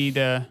pretending to be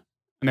the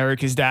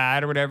America's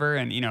dad or whatever,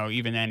 and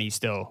even then, he's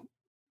still,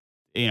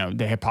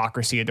 the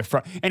hypocrisy at the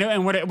front.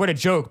 And what a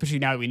joke, especially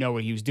now that we know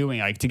what he was doing,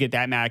 like to get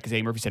that mad because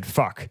Eddie Murphy said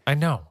 "fuck." I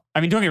know. I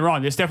mean, don't get me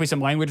wrong. There's definitely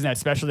some language in that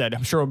special that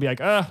I'm sure will be like,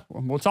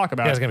 we'll talk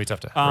about. Yeah, it's gonna be tough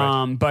to.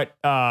 Right.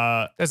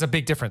 But There's a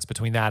big difference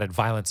between that and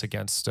violence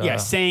against.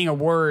 saying a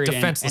word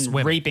defenseless and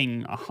women.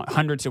 raping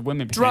hundreds of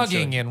women,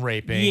 drugging potentially. and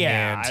raping.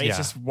 Yeah, and, it's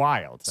just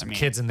wild. some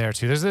kids in there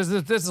too.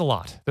 There's a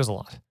lot. There's a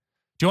lot.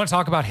 Do you want to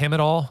talk about him at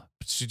all?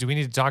 Do we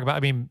need to talk about?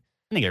 I mean,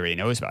 I think everybody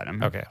knows about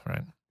him. okay,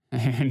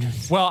 right.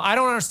 Well, I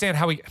don't understand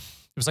how it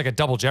was like a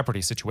double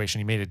jeopardy situation.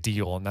 He made a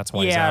deal, and that's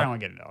why he's Yeah, I out. don't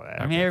want to get into all that.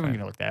 I Okay, mean, everyone's fine.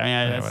 gonna look at that.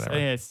 I mean, whatever.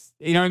 it's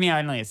you know what I mean.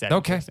 I don't think it's that.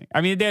 Okay. Interesting.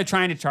 I mean, they're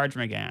trying to charge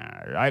him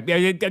again. I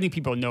think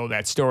people know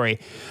that story.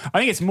 I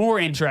think it's more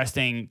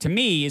interesting to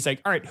me is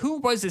like, all right, who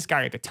was this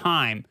guy at the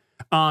time?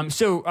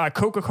 So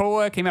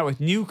Coca-Cola came out with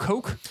new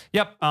Coke.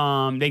 Yep.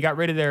 They got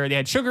rid of they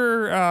had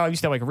sugar.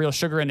 Used to have like real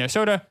sugar in their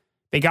soda.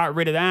 They got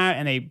rid of that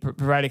and they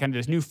provided kind of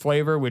this new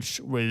flavor, which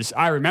was,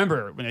 I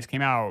remember when this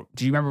came out.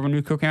 Do you remember when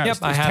new Coke came out? Yep.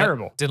 It was I had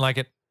terrible. it. Didn't like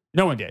it.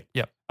 No one did.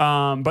 Yep.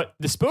 But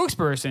the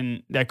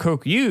spokesperson that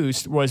Coke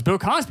used was Bill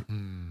Cosby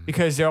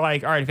because they're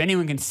like, all right, if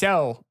anyone can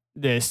sell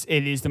this,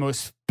 it is the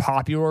most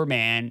popular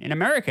man in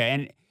America.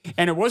 And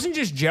it wasn't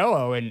just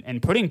Jell-O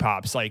and pudding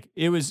pops. Like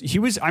he was,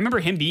 I remember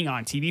him being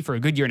on TV for a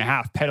good year and a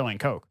half peddling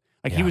Coke.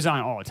 Like he was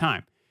on all the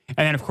time. And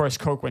then of course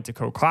Coke went to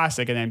Coke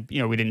Classic and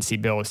then, we didn't see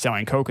Bill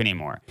selling Coke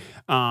anymore.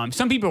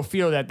 Some people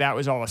feel that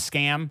was all a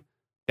scam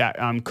that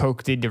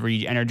Coke did to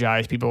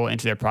re-energize people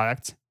into their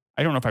product.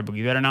 I don't know if I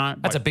believe that or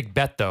not. That's a big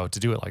bet, though, to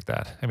do it like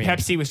that. I mean,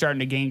 Pepsi was starting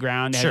to gain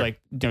ground. They Sure. had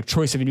like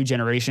choice of a new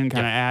generation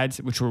kind of ads,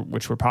 which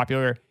were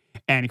popular.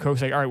 And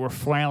Coke's like, all right, we're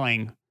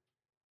flailing.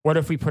 What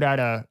if we put out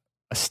a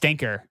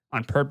stinker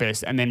on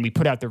purpose and then we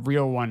put out the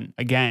real one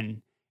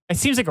again? It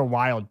seems like a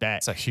wild bet.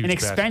 It's a huge an bet.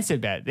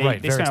 expensive bet. They,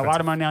 Right, they very spent a lot expensive.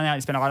 of money on that.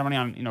 They spent a lot of money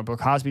on Bill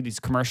Cosby, these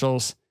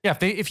commercials. Yeah,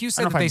 if you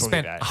said know that if I they believe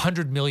spent that.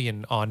 $100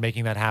 million on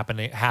making that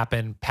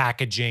happen,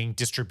 packaging,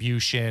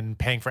 distribution,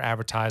 paying for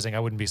advertising, I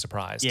wouldn't be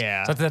surprised.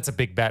 Yeah. So that's a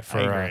big bet for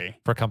agree.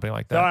 for a company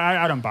like So that.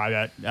 I don't buy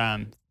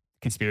that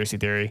conspiracy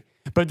theory.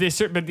 But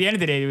at the end of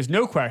the day, there was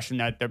no question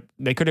that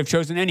they could have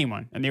chosen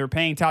anyone, and they were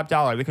paying top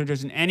dollar. They could have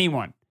chosen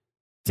anyone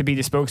to be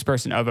the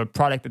spokesperson of a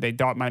product that they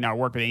thought might not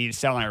work, but they need to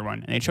sell on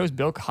everyone. And they chose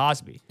Bill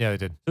Cosby. Yeah, they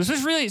did. This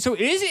was really so.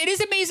 It is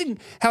amazing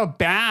how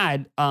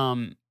bad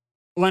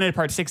Leonard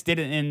Part 6 did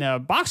it in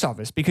the box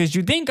office, because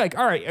you think like,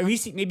 all right, at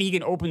least maybe he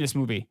can open this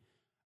movie,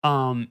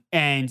 and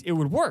it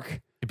would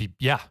work.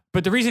 Yeah.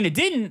 But the reason it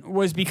didn't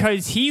was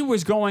because he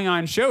was going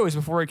on shows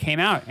before it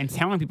came out and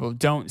telling people,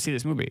 don't see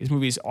this movie. This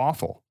movie is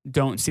awful.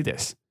 Don't see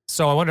this.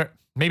 So I wonder,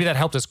 maybe that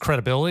helped his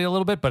credibility a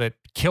little bit, but it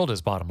killed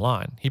his bottom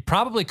line. He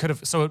probably could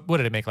have. So what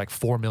did it make, like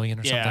 $4 million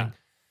or Yeah. something?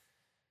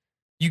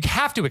 You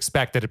have to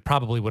expect that it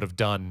probably would have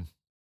done.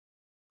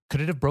 Could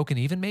it have broken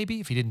even?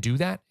 Maybe if he didn't do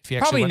that. If he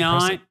actually Probably went and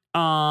pressed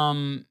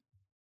not. it?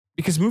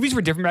 Because movies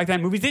were different back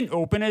then. Movies didn't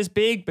open as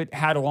big, but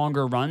had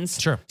longer runs.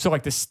 Sure. So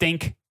like The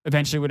Stink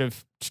eventually would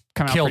have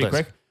come out Killed pretty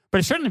it. quick.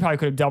 But it certainly probably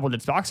could have doubled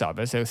its box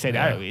office. So say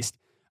that Yeah. at least.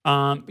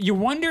 You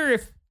wonder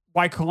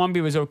why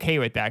Columbia was okay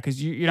with that,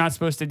 because you're not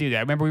supposed to do that.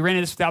 Remember, we ran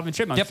into this with Alvin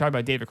Chipmunks. Yep. Talking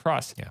about David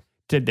Cross. Yeah.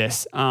 Did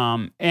this.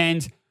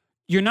 And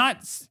you're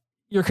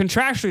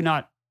contractually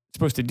not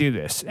supposed to do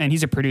this. And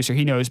he's a producer.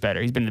 He knows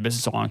better. He's been in the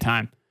business a long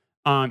time.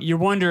 You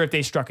wonder if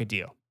they struck a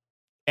deal,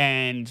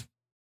 and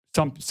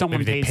someone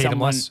Maybe they paid paid him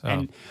someone. less? Oh.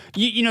 And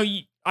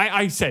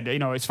I said,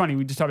 it's funny.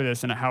 We just talked about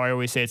this and how I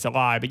always say it's a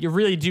lie, but you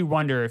really do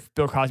wonder if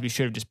Bill Cosby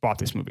should have just bought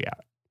this movie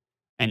out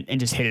and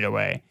just hid it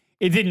away.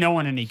 It did no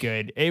one any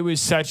good. It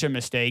was such a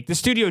mistake. The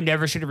studio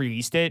never should have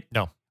released it.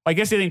 No. I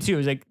guess the thing too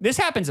is like, this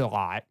happens a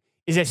lot,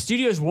 is that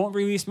studios won't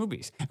release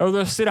movies, or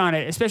they'll sit on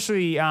it,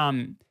 especially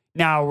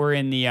now we're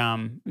in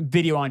the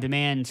video on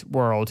demand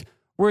world,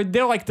 where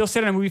they'll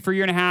sit on a movie for a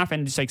year and a half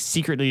and just like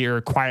secretly or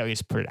quietly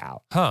just put it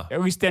out. Huh.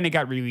 At least then it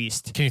got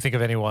released. Can you think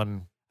of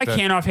anyone? I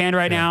can't offhand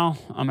right now.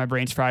 My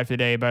brain's fried for the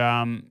day,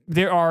 but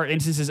there are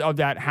instances of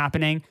that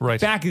happening.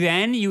 Right. Back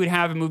then, you would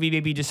have a movie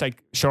maybe just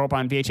like show up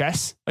on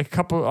VHS, like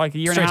a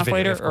year and a half Straight to video,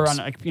 later, of or course.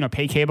 on like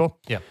pay cable.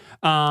 Yeah.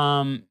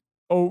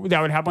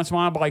 That would happen once in a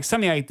while, but like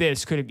something like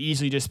this could have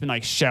easily just been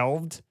like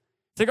shelved.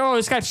 It's like, oh,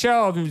 this got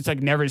shelved, and it's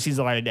like never sees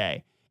the light of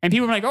day. And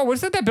people were like, oh,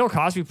 what's that Bill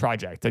Cosby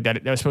project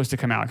that was supposed to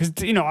come out? Because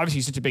obviously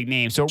he's such a big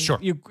name, so Sure.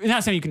 it's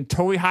not saying you can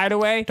totally hide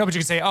away. No, but you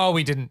can say, oh,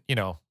 we didn't, we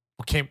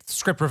came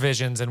script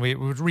revisions and we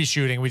were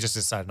reshooting. We just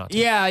decided not to.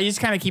 Yeah, you just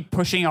kind of keep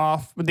pushing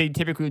off. They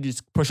typically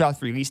just push off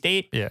the release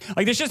date. Yeah.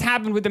 Like this just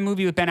happened with the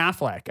movie with Ben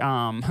Affleck.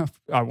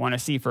 I want to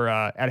see for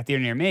at a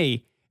theater near me.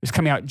 It was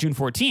coming out June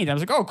 14th. I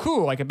was like, oh,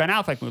 cool, like a Ben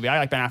Affleck movie. I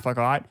like Ben Affleck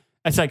a lot.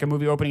 That's like a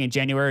movie opening in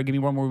January. Give me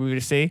one more movie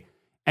to see.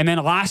 And then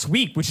last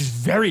week, which is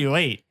very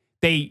late,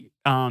 they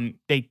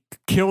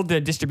killed the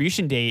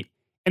distribution date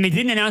and they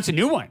didn't announce a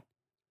new one.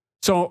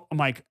 So I'm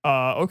like,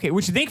 okay,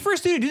 which they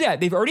first do that.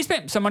 They've already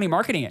spent some money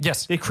marketing it.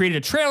 Yes. They created a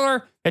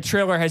trailer. That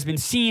trailer has been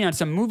seen on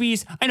some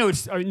movies. I know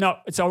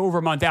it's over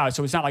a month out,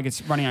 so it's not like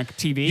it's running on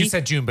TV. You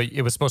said June, but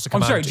it was supposed to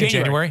come I'm sorry, out in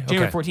January?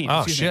 January Okay. 14th. Oh,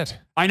 excuse me. shit.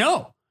 I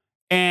know.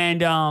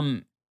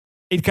 And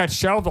it got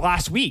shelved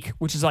last week,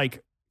 which is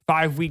like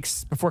 5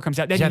 weeks before it comes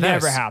out. That Yeah, that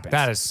never is- happens.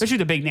 that is- Especially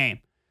the big name.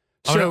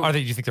 Oh, So, no, do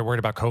you think they're worried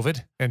about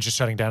COVID and just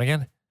shutting down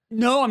again?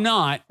 no, I'm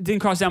not. It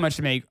didn't cost that much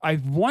to make. I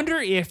wonder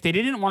if they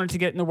didn't want it to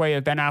get in the way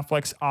of Ben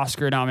Affleck's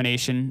Oscar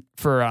nomination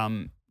for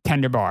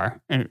Tender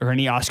Bar or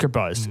any Oscar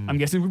buzz. I'm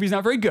guessing the movie's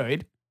not very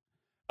good.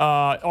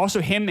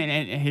 Also, him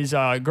and his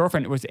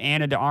girlfriend was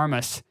Anna de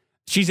Armas.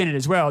 She's in it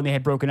as well, and they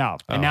had broken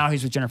up. And Oh. now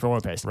he's with Jennifer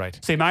Lopez. Right.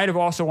 So they might have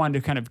also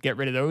wanted to kind of get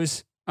rid of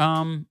those,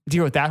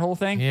 deal with that whole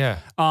thing. Yeah.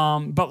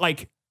 But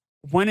like,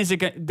 when is it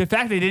going the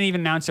fact they didn't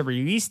even announce a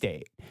release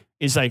date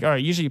is like, all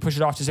right, usually you push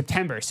it off to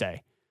September,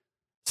 say.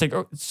 It's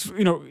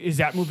like, is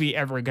that movie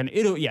ever going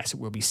to, yes, it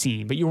will be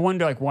seen, but you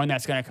wonder like when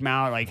that's going to come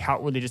out, like how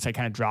will they just like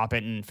kind of drop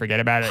it and forget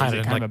about it? Hide Is it it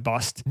in, kind of like, a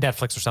bust?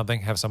 Netflix or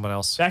something, have someone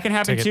else. That can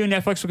happen take too.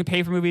 Netflix will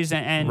pay for movies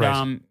and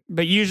Right.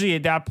 but usually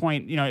at that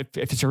point, if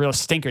it's a real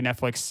stinker,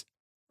 Netflix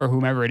or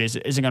whomever it is,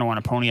 isn't going to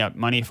want to pony up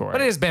money for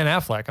But it. it is Ben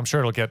Affleck. I'm sure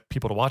it'll get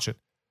people to watch it.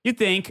 You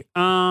think,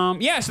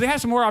 yeah, so they had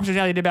some more options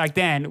than they did back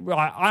then. Well,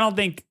 I don't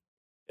think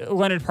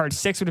Leonard Part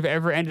 6 would have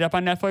ever ended up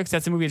on Netflix.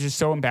 That's a movie that's just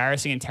so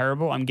embarrassing and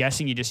terrible. I'm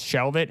guessing you just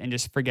shelve it and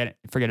just forget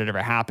it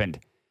ever happened.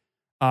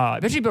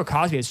 Eventually, Bill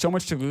Cosby has so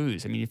much to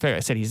lose. I mean, like I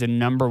said, he's the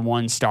number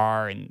one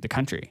star in the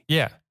country,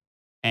 Yeah.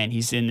 and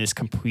he's in this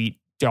complete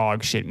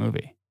dog shit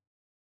movie.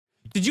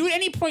 Did you at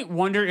any point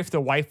wonder if the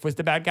wife was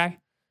the bad guy?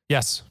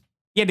 Yes,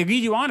 Yeah, to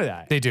lead you on to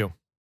that. they do.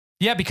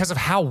 Yeah, because of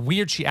how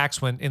weird she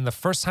acts when in the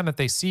first time that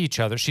they see each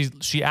other,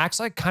 she acts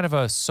like kind of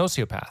a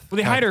sociopath. Well,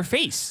 they hide her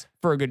face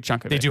for a good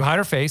chunk of They it. do hide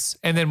her face,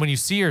 and then when you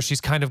see her, she's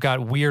kind of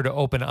got weird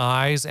open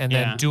eyes, and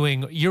Yeah. then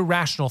doing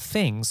irrational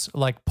things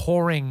like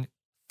pouring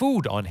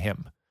food on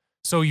him.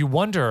 So you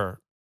wonder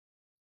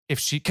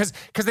if because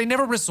they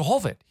never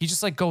resolve it. He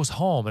just like goes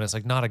home, and it's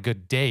like not a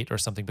good date or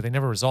something, but they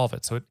never resolve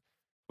it. So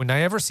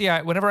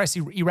Whenever I see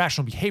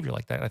irrational behavior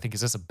like that, I think,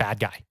 is this a bad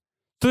guy?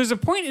 So there's a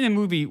point in the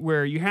movie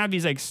where you have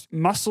these like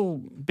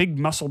big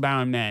muscle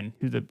bound men.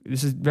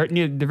 This is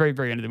near the very,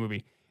 very end of the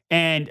movie.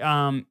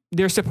 And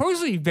they're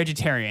supposedly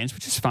vegetarians,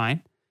 which is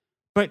fine.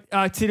 But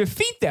to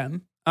defeat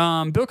them,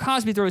 Bill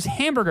Cosby throws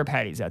hamburger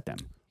patties at them.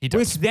 He does.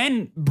 Which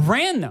then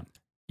brand them.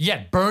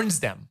 Yeah, it burns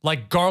them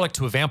like garlic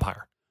to a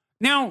vampire.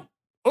 Now,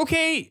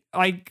 okay,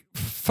 like,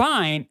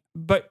 fine,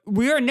 but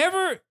we are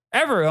never,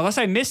 ever, unless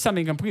I missed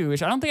something completely,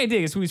 which I don't think I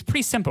did, this movie was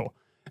pretty simple.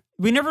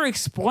 We never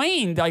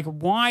explained, like,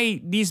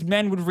 why these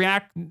men would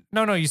react.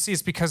 No, you see,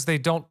 it's because they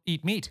don't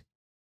eat meat.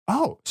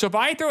 Oh, so if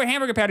I throw a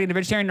hamburger patty at a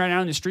vegetarian right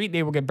now in the street,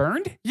 they will get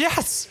burned?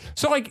 Yes.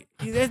 So, like,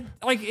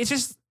 it's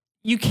just,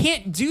 you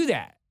can't do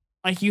that.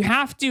 Like, you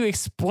have to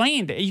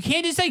explain that. You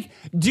can't just, like,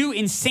 do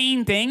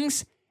insane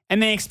things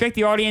and then expect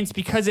the audience,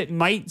 because it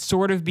might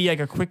sort of be like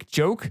a quick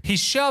joke. He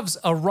shoves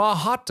a raw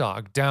hot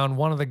dog down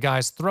one of the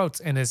guy's throats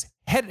and his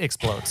head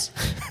explodes.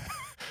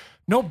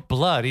 No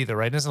blood either,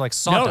 right? Isn't it like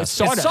sawdust? No, it's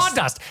sawdust. It's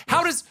sawdust.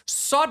 How does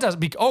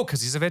sawdust be? Oh,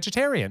 because he's a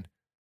vegetarian.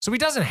 So he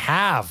doesn't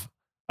have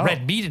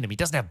red meat in him. He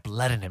doesn't have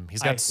blood in him.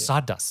 He's got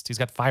sawdust. He's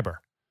got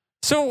fiber.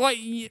 So, like,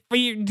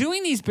 you're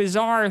doing these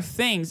bizarre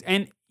things,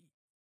 and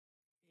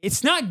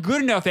it's not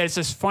good enough that it's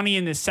just funny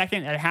in the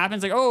second that it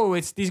happens. Like, oh,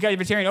 it's these guys are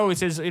vegetarian. Oh, it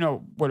says,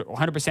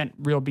 100%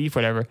 real beef,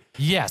 whatever.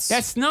 Yes.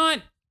 That's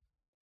not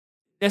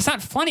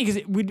funny,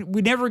 because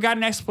we never got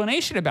an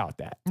explanation about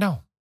that.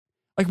 No.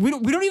 Like, we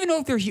don't even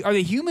know if are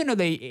they human or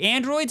they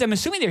androids. I'm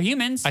assuming they're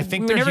humans. I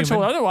think we they're were never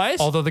human, told otherwise.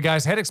 Although the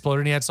guy's head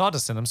exploded and he had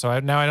sawdust in him, so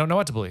now I don't know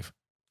what to believe.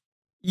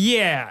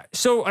 Yeah.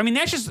 So, I mean,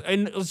 that's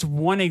just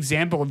one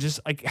example of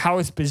just like how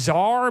it's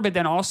bizarre, but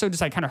then also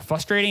just like kind of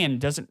frustrating and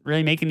doesn't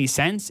really make any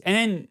sense. And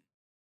then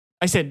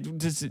I said,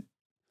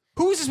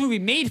 who is this movie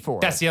made for?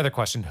 That's the other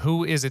question.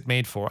 Who is it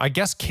made for? I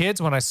guess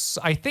kids.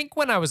 I think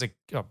when I was on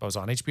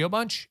HBO a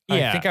bunch.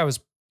 Yeah. I think was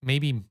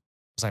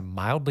I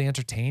mildly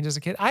entertained as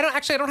a kid? I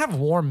don't have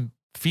warm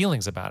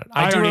feelings about it.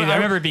 I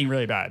remember it being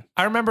really bad.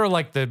 I remember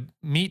like the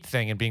meat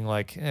thing and being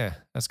like,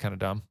 that's kind of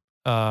dumb.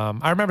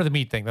 I remember the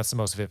meat thing. That's the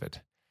most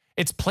vivid.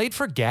 It's played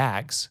for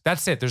gags.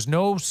 That's it. There's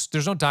no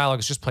dialogue.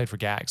 It's just played for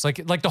gags.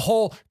 Like the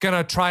whole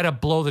gonna try to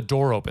blow the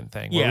door open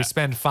thing where we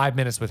spend 5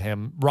 minutes with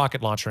him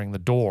rocket launchering the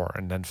door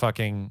and then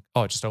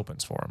it just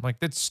opens for him. Like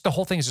the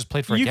whole thing is just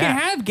played for a gag. You can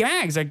have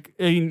gags. Like,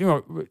 a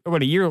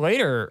year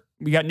later,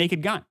 we got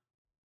Naked Gun.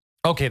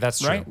 Okay, that's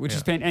true. Right? Which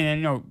has been,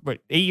 and then,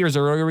 8 years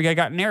earlier, we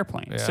got an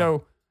airplane. Yeah.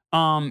 So,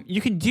 you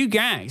can do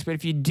gags, but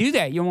if you do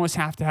that, you almost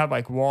have to have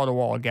like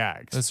wall-to-wall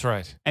gags. That's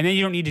right. And then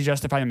you don't need to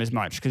justify them as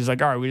much, because it's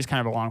like, all right, we just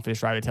kind of along for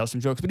this ride to tell some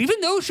jokes. But even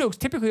those jokes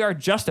typically are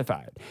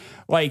justified.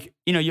 Like,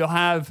 you'll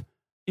have,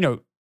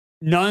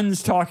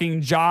 nuns talking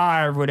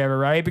jive or whatever,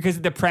 right?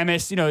 Because the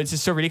premise, it's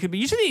just so ridiculous. But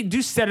usually they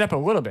do set it up a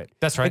little bit.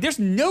 That's right. Like, there's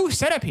no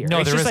setup here. No,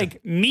 it's there just isn't.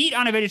 like meat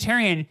on a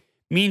vegetarian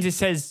means it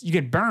says you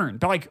get burned.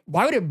 But like,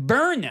 why would it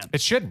burn them? It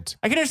shouldn't.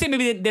 I can understand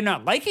maybe they're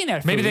not liking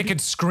that food. Maybe they could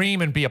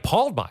scream and be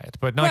appalled by it,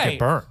 but not get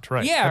burned.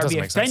 Right. Yeah, That or be doesn't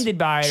make sense. offended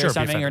by it Sure, or be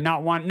something, or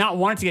offended. not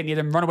want it to get near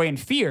them, run away in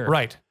fear.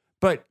 Right.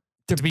 But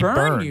to be burn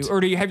burned. you,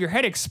 or do you have your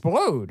head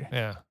explode?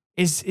 Yeah.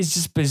 Is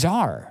just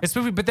bizarre. It's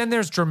movie, but then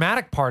there's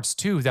dramatic parts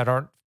too that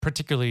aren't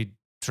particularly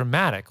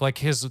dramatic. Like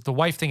the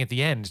wife thing at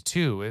the end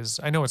too is,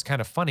 I know it's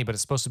kind of funny, but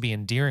it's supposed to be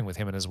endearing with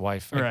him and his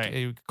wife. Like, Right.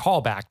 a call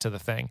back to the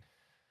thing.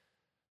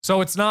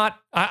 So it's not,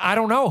 I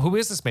don't know, who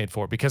is this made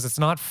for? Because it's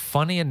not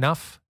funny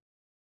enough.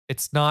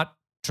 It's not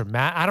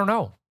dramatic. I don't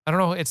know.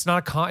 It's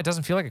not it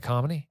doesn't feel like a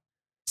comedy.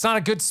 It's not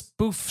a good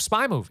spoof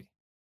spy movie.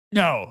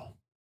 No.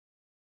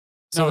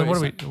 So then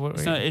what it's do we, not.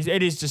 It's not.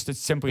 It is just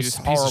simply It's just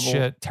a piece of horrible,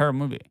 shit. terrible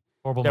movie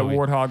horrible that movie.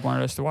 Warthog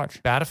wanted us to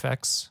watch. Bad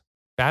effects,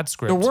 bad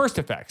script. The worst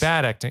effects.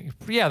 Bad acting.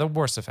 Yeah, the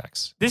worst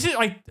effects. This is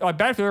like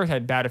Battlefield Earth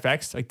had bad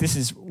effects. Like, this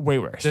is way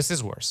worse. This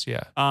is worse,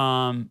 yeah.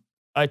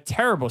 A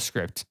terrible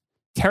script,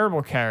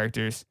 terrible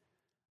characters.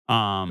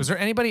 Was there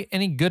anybody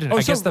any good in it? Oh,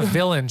 I guess so- the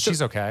villain,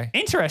 she's okay.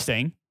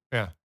 Interesting.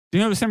 Yeah. Do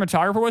you know who the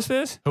cinematographer was for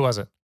this? Who was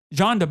it?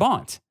 John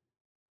DeBont.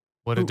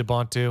 What did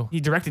DeBont do? He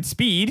directed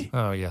Speed.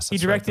 Oh, yes. He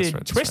that's right, directed that's right,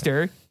 that's right.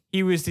 Twister.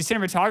 He was the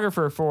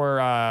cinematographer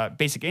for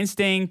Basic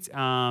Instinct,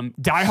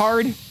 Die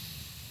Hard.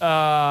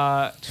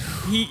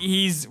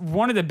 He's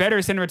one of the better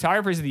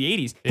cinematographers of the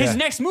 80s. Yeah. His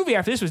next movie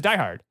after this was Die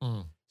Hard.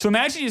 Mm. So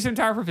imagine you're a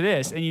cinematographer for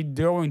this and you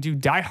go and do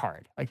Die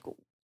Hard. Like,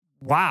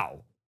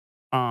 wow.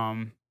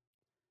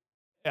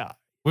 Yeah.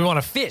 We want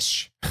a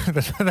fish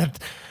that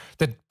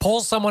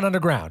pulls someone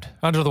underground,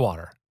 under the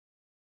water.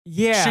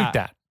 Yeah. Shoot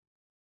that.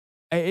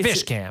 It's-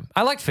 Fish cam.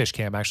 I like fish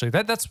cam, actually.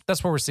 That's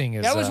what we're seeing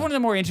is... That was one of the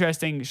more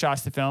interesting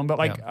shots to film. But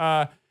like,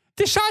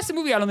 the shots of the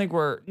movie I don't think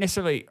were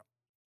necessarily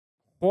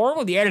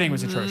horrible. The editing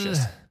was atrocious.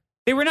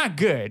 They were not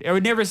good. I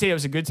would never say it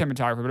was a good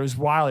cinematographer, but it was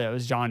wild. It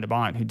was John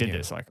DeBont who did Yeah.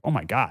 this. Like, oh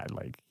my God,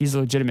 like he's a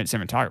legitimate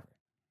cinematographer.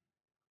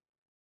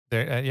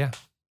 Yeah.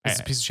 It's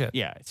a piece of shit.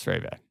 Yeah, it's very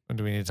bad.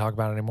 Do we need to talk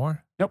about it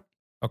anymore? Nope.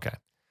 Okay.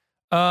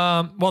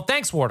 Well,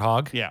 thanks,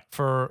 Warthog, Yeah.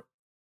 for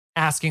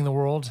asking the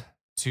world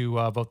to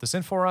vote this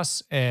in for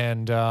us.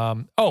 And,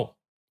 will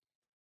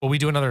we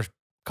do another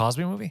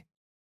Cosby movie?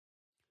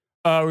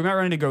 We might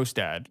run into Ghost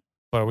Dad.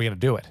 But are we going to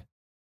do it?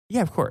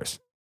 Yeah, of course.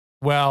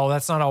 Well,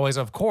 that's not always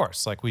of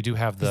course. Like we do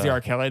have Is the R.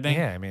 Kelly thing?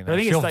 Yeah, I mean, But I I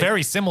think feel it's like-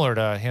 very similar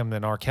to him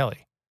than R.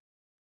 Kelly.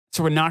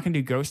 So we're not going to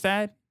do Ghost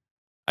Dad?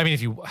 I mean,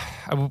 if you, we I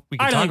can don't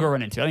talk. think we'll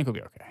run into it. I think we'll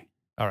be okay.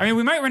 All right. I mean,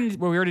 we might run into,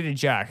 well, we already did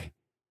Jack.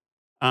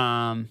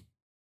 I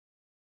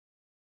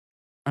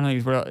don't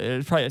think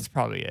it's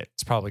probably it.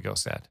 It's probably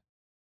Ghost Dad.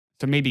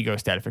 So maybe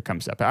Ghost Dad if it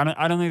comes up. I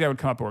don't think that would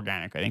come up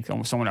organic. I think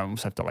someone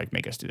almost have to like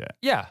make us do that.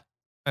 Yeah,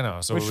 I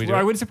know. So Which we do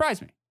it? would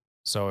surprise me.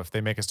 So if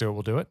they make us do it,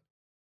 we'll do it.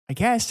 I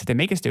guess if they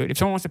make us do it. If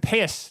someone wants to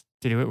pay us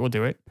to do it, we'll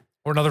do it.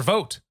 Or another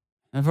vote.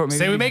 And vote maybe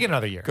Say we make it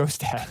another year.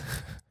 Ghost Dad.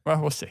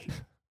 Well, we'll see.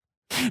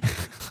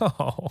 Oh.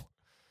 All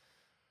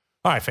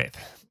right, Faith.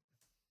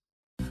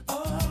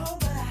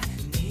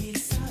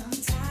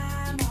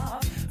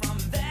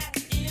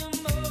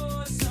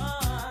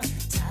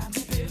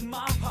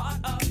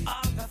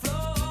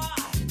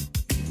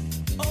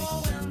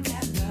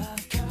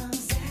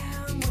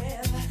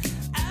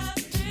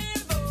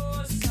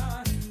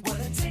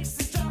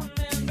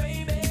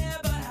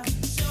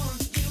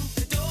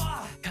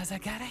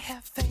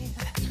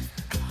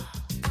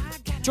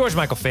 George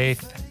Michael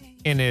Faith,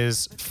 in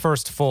his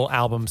first full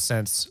album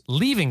since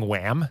leaving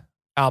Wham,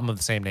 album of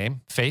the same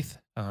name, Faith.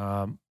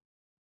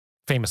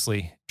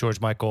 Famously,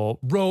 George Michael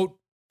wrote,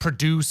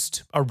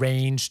 produced,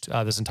 arranged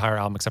this entire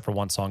album except for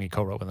one song he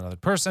co-wrote with another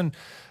person.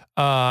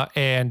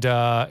 And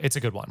it's a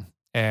good one.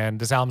 And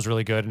this album's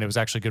really good, and it was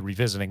actually good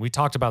revisiting. We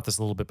talked about this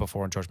a little bit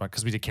before in George Michael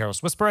because we did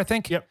Careless Whisper, I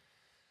think. Yep.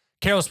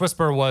 Careless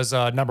Whisper was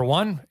number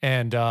one,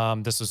 and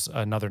this was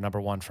another number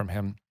one from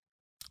him.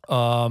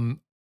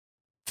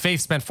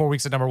 Faith spent 4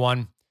 weeks at number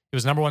one. It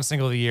was number one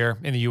single of the year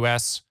in the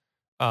U.S.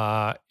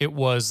 It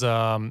was,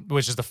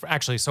 which is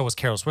actually, so was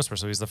Careless Whisper.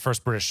 So he's the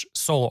first British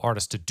solo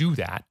artist to do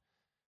that.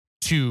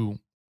 2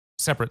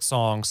 separate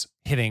songs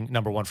hitting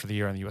number one for the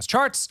year on the U.S.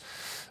 charts.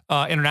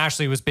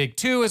 Internationally, it was big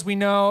too, as we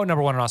know.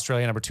 Number one in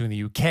Australia, number 2 in the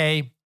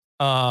U.K.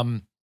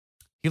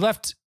 He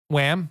left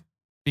Wham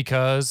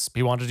because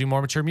he wanted to do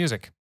more mature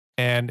music.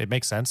 And it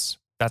makes sense.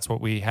 That's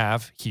what we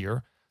have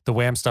here. The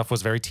Wham stuff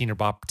was very teeny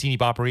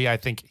boppery. I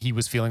think he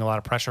was feeling a lot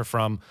of pressure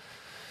from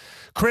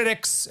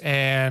critics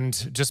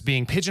and just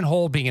being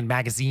pigeonholed, being in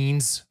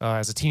magazines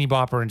as a teeny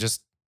bopper, and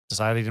just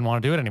decided he didn't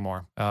want to do it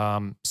anymore.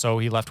 So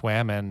he left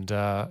Wham and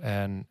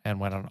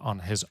went on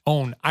his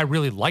own. I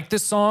really like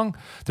this song.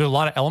 There are a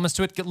lot of elements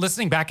to it.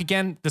 Listening back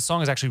again, this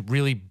song is actually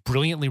really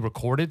brilliantly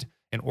recorded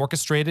and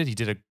orchestrated. He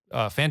did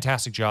a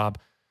fantastic job.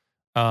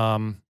 It's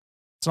an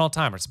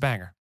all-timer. It's a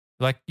banger.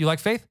 You like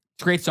Faith?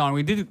 It's a great song.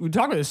 We talked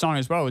about this song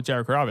as well with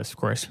Jared Carabas, of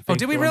course. Oh,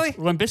 did we really?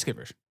 Limp Bizkit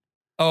version.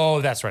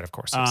 Oh, that's right. Of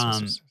course.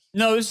 Yes.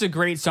 No, this is a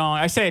great song.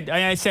 I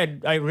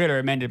later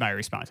amended my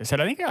response. I said,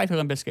 I think I like the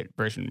Limp Bizkit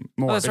version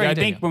more. Oh, that's But right, I you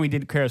think did. when we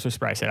did Careless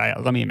Whisper, I said,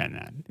 let me amend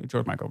that. The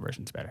George Michael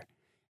version's better.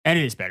 And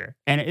it is better.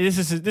 And this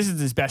is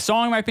his best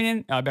song, in my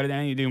opinion. Better than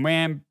anything he did in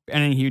Wham,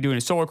 anything he would do in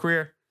his solo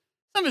career.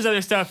 Some of his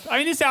other stuff. I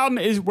mean, this album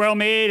is well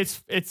made.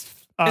 It's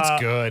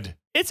good.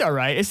 It's all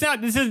right. This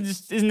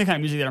isn't the kind of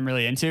music that I'm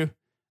really into.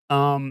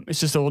 It's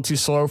just a little too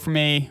slow for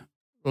me,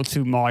 a little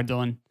too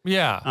maudlin.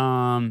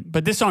 Yeah.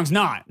 But this song's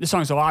not. This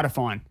song's a lot of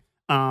fun.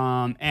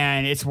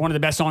 And it's one of the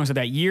best songs of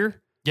that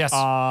year. Yes.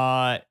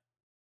 I'd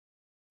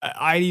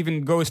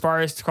even go as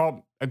far as to call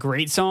it a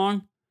great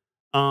song.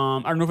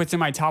 I don't know if it's in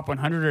my top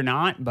 100 or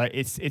not, but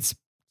it's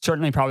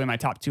certainly probably in my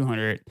top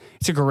 200.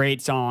 It's a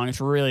great song.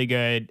 It's really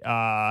good.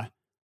 The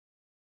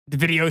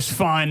video's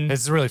fun.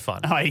 It's really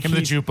fun. Like, Him in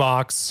the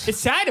jukebox. It's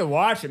sad to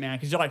watch it, man,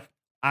 because you're like,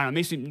 I don't know,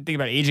 it makes me think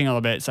about aging a little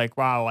bit. It's like,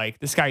 wow, like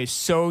this guy is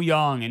so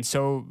young and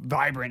so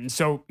vibrant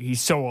and he's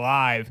so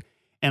alive,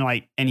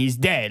 and he's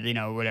dead,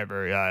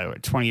 whatever,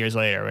 20 years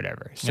later or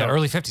whatever. So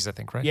early 50s, I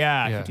think, right?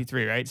 yeah,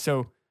 53, right?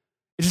 So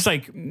it's just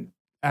like,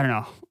 I don't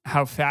know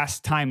how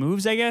fast time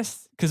moves, I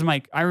guess. Because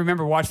I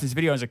remember watching this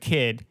video as a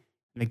kid.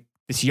 Like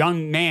this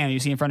young man you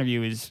see in front of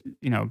you is,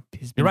 he's been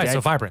You're right. dead,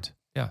 So vibrant.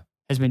 Yeah.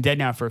 has been dead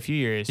now for a few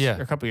years, Yeah.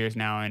 or a couple years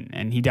now,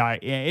 and he died.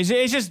 Yeah, it's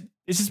just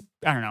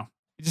I don't know.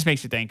 It just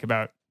makes you think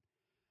about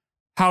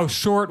how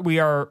short we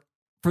are,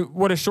 for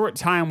what a short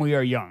time we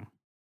are young.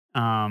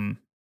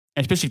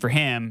 Especially for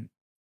him.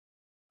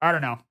 I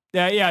don't know.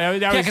 Yeah,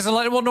 that was, Because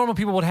normal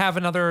people would have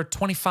another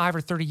 25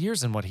 or 30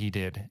 years in what he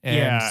did. And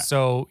Yeah.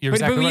 so you're but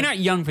exactly you're right. not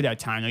young for that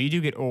time though. You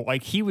do get old.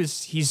 Like he's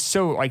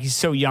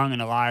so young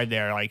and alive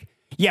there. Like,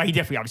 yeah, he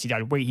definitely obviously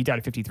died. He died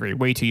at 53,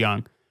 way too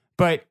young.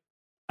 But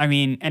I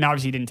mean, and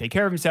obviously he didn't take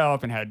care of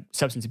himself and had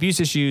substance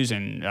abuse issues.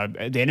 And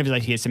at the end of his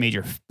life, he had some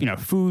major,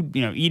 food,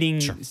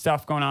 eating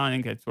stuff going on.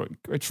 I think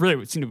it's really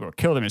what seemed to have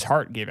killed him. His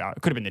heart gave out.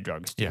 It could have been the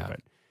drugs too. Yeah. But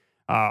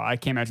I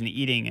can't imagine the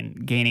eating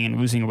and gaining and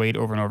losing weight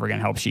over and over again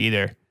helps you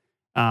either.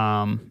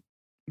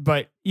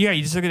 But yeah,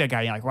 you just look at that guy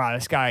and you're like, wow,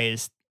 this guy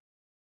has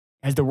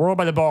the world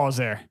by the balls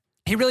there.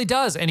 He really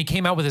does. And he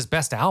came out with his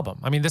best album.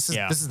 I mean, this is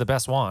Yeah. the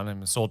best one.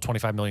 And sold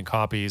 25 million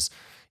copies,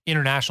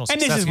 international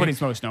And success. this is what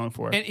he's most known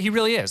for. And he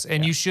really is.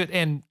 And you should,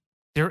 and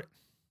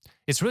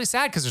it's really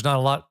sad because there's not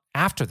a lot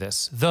after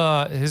this.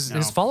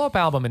 His follow-up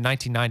album in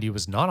 1990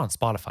 was not on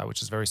Spotify,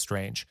 which is very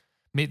strange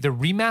The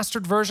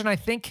remastered version, I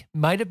think,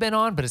 might have been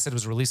on, but it said it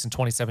was released in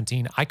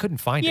 2017. I couldn't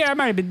find it. Yeah, it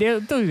might have been. They'll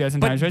do that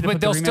sometimes, right? But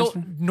put the they'll still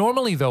remaster-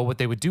 normally though what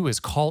they would do is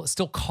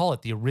still call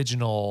it the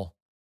original,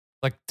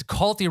 like to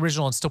call it the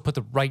original and still put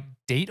the right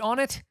date on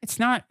it. It's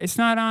not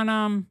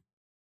on.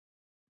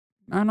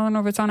 I don't know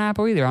if it's on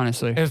Apple either,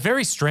 honestly. It's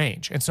very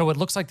strange, and so it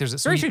looks like there's a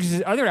Very true because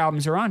his other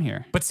albums are on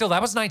here. But still,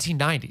 that was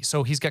 1990.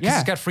 So he's got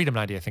Yeah. Freedom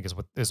 90. I think is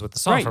what the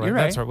song Right, from. you're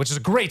That's right. right, which is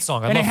a great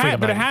song. I And love Freedom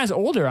but 90. it has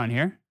older on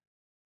here,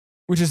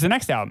 which is the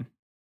next album,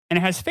 and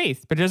it has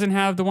Faith, but it doesn't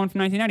have the one from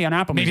 1990 on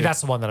Apple. Maybe Music.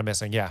 that's the one that I'm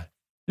missing. Yeah,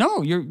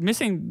 No, you're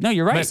missing. No,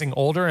 you're right. missing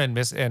older and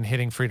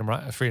hitting Freedom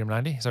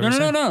 90. Is that No, what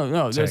no, you're no, saying?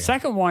 no. Say The again.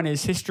 second one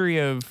is History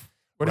of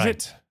what is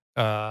it?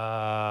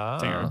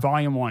 Singer.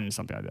 Volume 1,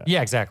 something like that.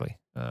 Yeah, exactly.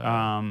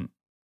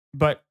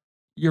 But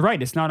you're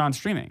right. It's not on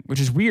streaming, which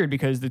is weird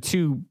because the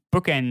two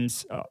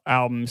bookends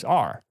albums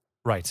are.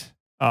 Right.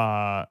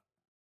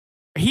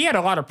 He had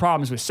a lot of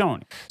problems with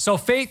Sony, So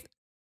Faith,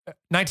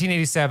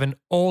 1987,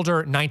 older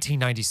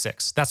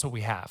 1996. That's what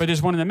we have. but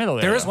there's one in the middle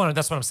there. There is one.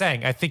 That's what I'm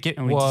saying. I think it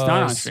And was it's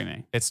not on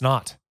streaming. It's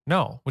not.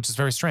 No, which is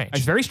very strange.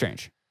 It's very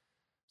strange.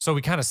 So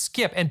we kind of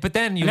skip, but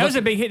then you And that look, was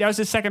a big hit. That was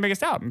his second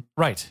biggest album.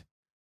 right.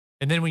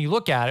 And then when you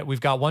look at it, we've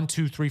got 1,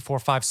 2, 3, 4,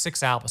 5,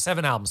 6 albums,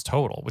 7 albums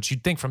total, which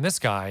you'd think from this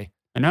guy.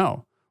 I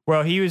know.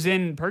 Well, he was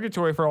in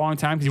purgatory for a long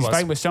time because He he was was.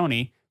 fighting with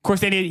Sony. Of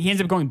course, he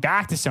ends up going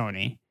back to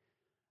Sony.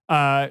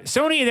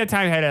 Sony at that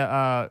time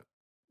had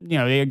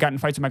they had gotten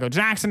fights with Michael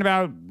Jackson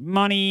about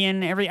money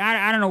and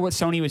I don't know what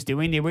Sony was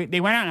doing. They went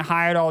out and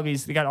hired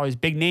they got all these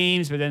big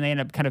names, but then they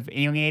ended up kind of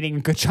alienating a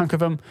good chunk of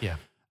them. Yeah.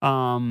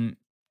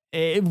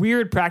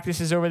 Weird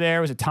practices over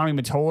there. Was it Tommy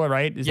Mottola,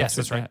 right? Yes,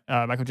 that's right.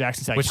 Michael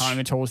Jackson said like, Which-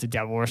 Tommy Mottola's the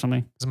devil or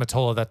something. Is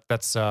Mottola,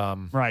 that's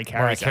Right,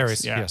 Mariah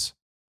Carey's. yeah. Yes.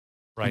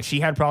 And Right. she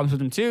had problems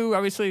with him too,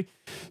 obviously.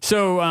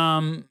 So,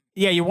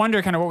 you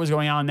wonder kind of what was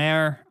going on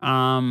there.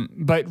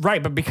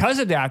 But because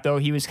of that, though,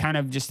 he was kind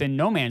of just in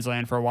no man's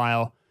land for a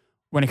while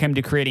when it came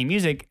to creating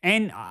music.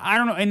 And I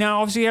don't know. And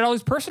now obviously he had all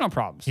these personal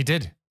problems. He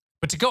did.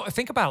 But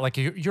think about it, like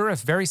you're a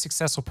very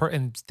successful person,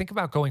 and think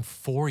about going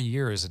 4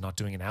 years and not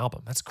doing an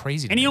album. That's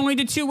crazy. To And he me. only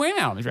did 2 Wham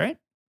albums, right?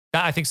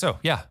 I think so.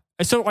 Yeah.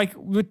 And so, like,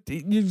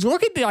 you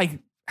look at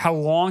how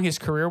long his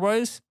career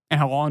was and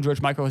how long George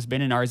Michael has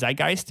been in our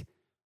zeitgeist.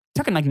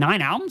 Talking like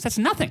 9 albums, that's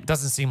nothing.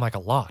 Doesn't seem like a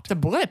lot. It's a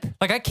blip.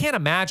 Like I can't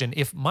imagine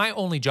if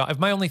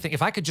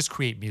I could just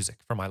create music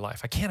for my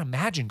life, I can't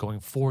imagine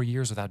going 4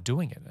 years without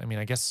doing it. I mean,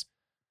 I guess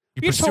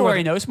You're pursue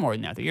touring, other- knows more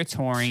than that. You're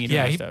touring, you do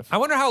Yeah, that stuff. I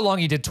wonder how long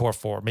he did tour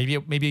for. Maybe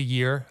a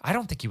year. I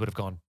don't think he would have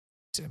gone.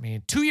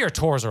 2-year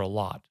tours are a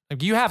lot.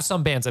 Like you have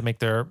some bands that make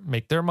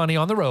their money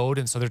on the road,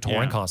 and so they're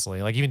touring Yeah.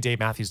 constantly. Like even Dave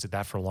Matthews did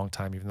that for a long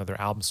time, even though their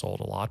album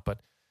sold a lot.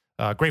 But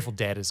Grateful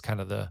Dead is kind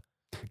of the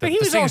But he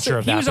was signature also,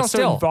 of that. he was but also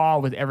still,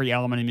 involved with every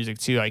element of music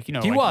too. Like, he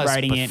like was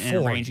writing but it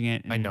and 4 arranging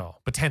it. I know,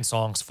 but 10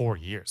 songs, 4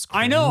 years.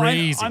 I know,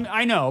 Crazy.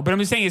 I know, but I'm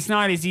just saying it's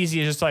not as easy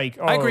as just like,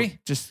 I agree.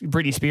 just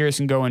Britney Spears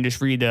can go and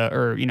just read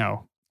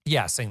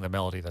Yeah, sing the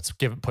melody that's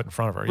put in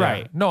front of her. Yeah.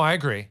 Right. No, I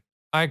agree.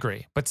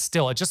 But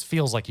still, it just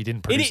feels like he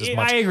didn't produce as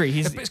much. I agree.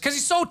 Because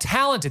he's so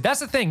talented. That's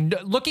the thing.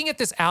 Looking at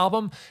this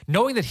album,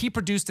 knowing that he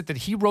produced it, that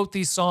he wrote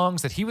these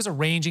songs, that he was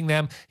arranging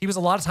them, he was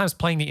a lot of times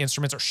playing the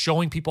instruments or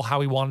showing people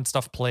how he wanted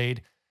stuff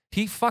played.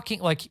 He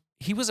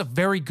was a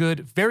very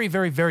good, very,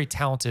 very, very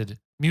talented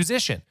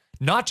musician,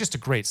 not just a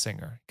great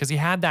singer, because he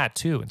had that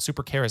too and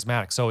super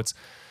charismatic. So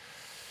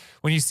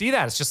when you see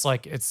that, it's just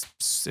like, it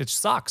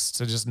sucks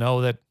to just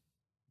know that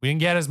we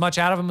didn't get as much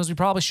out of him as we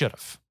probably should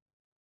have.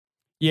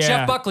 yeah.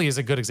 Jeff Buckley is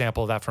a good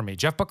example of that for me.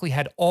 Jeff Buckley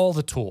had all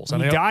the tools. He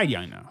And I know- died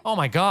young though. Oh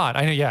my God.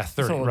 I know. Yeah.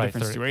 30. a whole Right.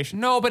 different 30. situation.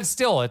 No, but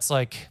still, it's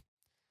like,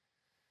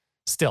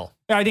 still.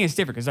 Yeah, I think it's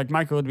different because like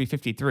Michael would be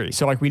 53,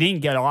 so like we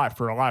didn't get a lot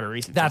for a lot of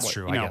reasons. That's Like,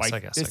 true. you know, I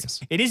like, guess. this-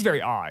 It is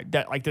very odd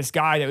that like this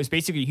guy that was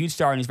basically a huge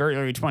star in his very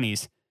early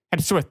 20s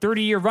had sort of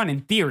 30-year run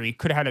in theory.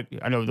 Could have had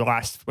I know the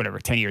last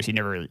 10 years he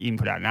never even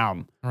put out an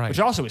album, Right. which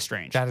also is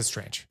strange. That is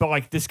strange. But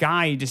like this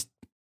guy just,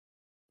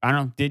 I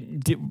don't know,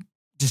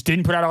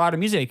 didn't put out a lot of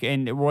music,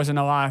 and it wasn't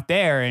a lot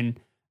there. And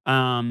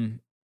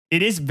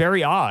it is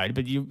very odd.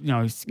 But you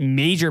know, it's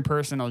major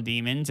personal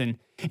demons, and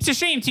it's a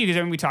shame too because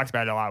I mean we talked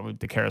about it a lot with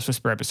the Careless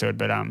Whisper episode.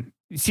 But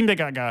it seemed like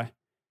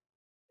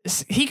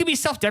he could be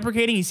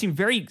self-deprecating. He seemed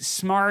very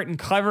smart and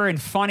clever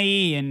and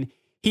funny, and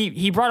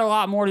he brought a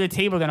lot more to the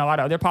table than a lot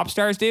of other pop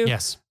stars do.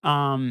 Yes.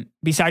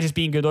 Besides just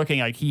being good looking,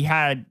 like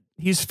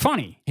he's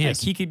funny. He Like,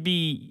 is. he could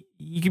be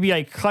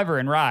like clever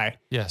and wry.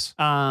 Yes.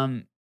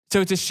 So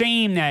it's a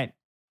shame that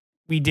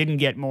we didn't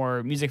get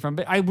more music from.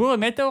 But I will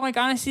admit though, like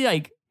honestly,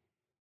 like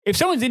if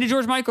someone's into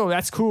George Michael,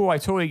 that's cool. I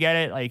totally get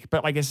it. Like,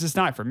 but like it's just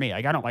not for me.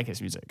 Like I don't like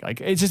his music. Like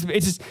it's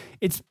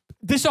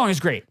this song is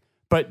great,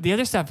 but the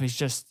other stuff is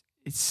just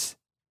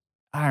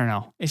I don't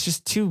know. It's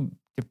just too.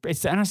 I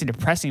don't say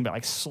depressing, but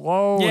like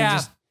slow. Yeah. And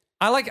just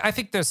I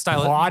think the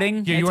style.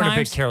 plodding. You at weren't a big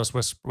times. Careless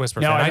Whisper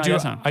No, fan. I I don't do.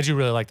 like that song. I do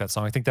really like that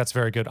song. I think that's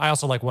very good. I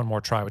also like One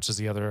More Try, which is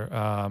the other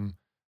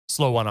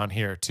slow one on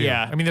here too.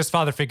 Yeah. I mean, there's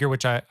Father Figure,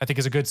 which I think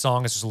is a good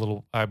song. It's just a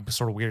little. I'm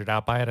sort of weirded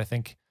out by it. I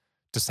think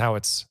just how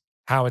it's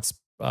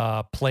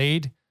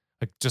played.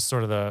 Like just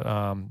sort of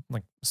the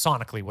like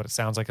sonically what it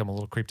sounds like. I'm a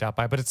little creeped out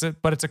by, but it's a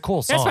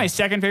cool song. That's my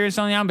second favorite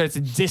song now, but it's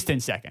a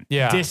distant second.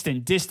 Yeah.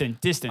 Distant.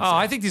 Oh,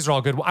 I think these are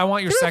all good. I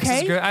Want Your They're Sex is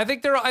okay. good. I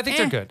think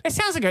they're good. It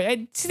sounds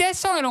like see, that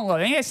song I don't love.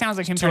 I think it sounds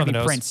like him Two on trying to the be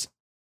nose. Prince.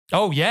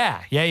 Oh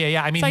yeah.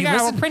 I mean, It's like, he well,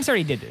 listened. Prince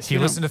already did this. He you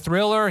know? listened to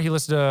Thriller. He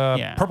listened to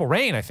Yeah. Purple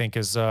Rain. I think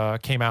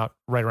came out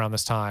right around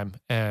this time.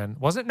 And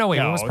was it? No, wait.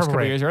 No, When was it was a Purple couple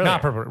Rain? years earlier.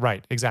 Not Purple.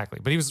 Right. Exactly.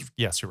 But he was.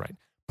 Yes, you're right.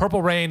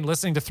 Purple Rain.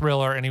 Listening to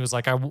Thriller, and he was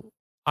like,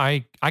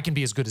 I can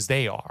be as good as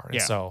they are. And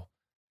Yeah. so,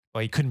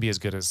 well, he couldn't be as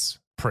good as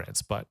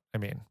Prince, but I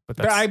mean, but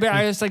But that's.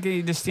 I just like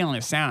just stealing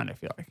the sound, I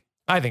feel like.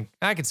 I think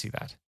I can see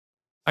that.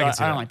 I So can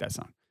see I that. don't like that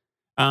song.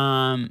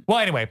 Well,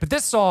 anyway, but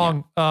this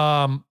song,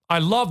 I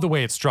love the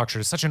way it's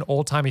structured. It's such an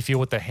old timey feel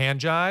with the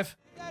hand jive.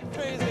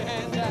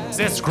 It's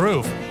this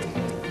groove.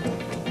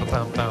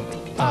 Bum, bum,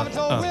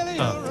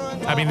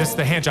 I mean,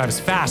 the hand jive is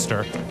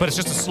faster, but it's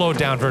just a slowed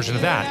down version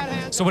of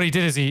that. So what he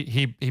did is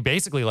he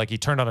basically like he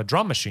turned on a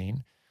drum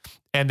machine,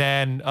 and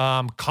then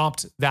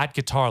comped that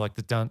guitar like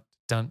the dun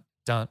dun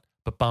dun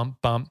ba bum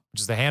bum, which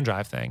is the hand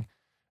drive thing,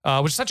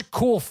 which is such a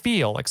cool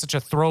feel, like such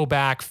a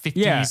throwback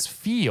 50s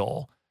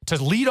feel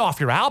to lead off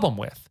your album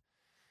with.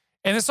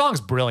 And the song's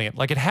brilliant.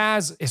 Like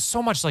it's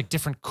so much like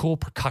different cool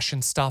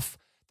percussion stuff.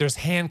 There's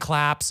hand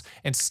claps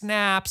and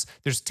snaps.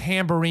 There's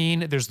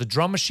tambourine. There's the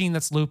drum machine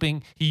that's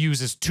looping. He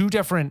uses two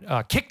different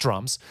kick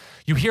drums.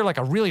 You hear like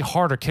a really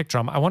harder kick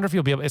drum. I wonder if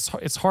you'll be able.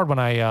 It's hard when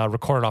I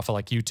record it off of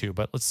like YouTube,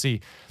 but let's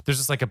see. There's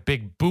just like a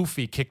big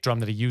boofy kick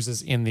drum that he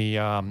uses in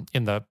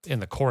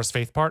the chorus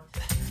faith part.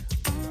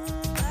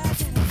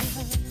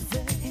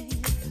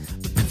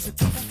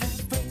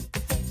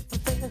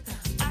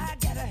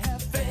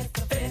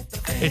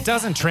 It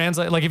doesn't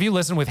translate. Like if you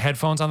listen with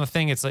headphones on the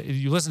thing, it's like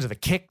you listen to the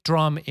kick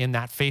drum in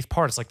that faith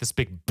part. It's like this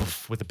big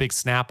boof with a big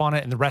snap on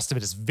it. And the rest of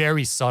it is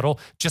very subtle,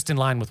 just in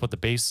line with what the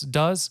bass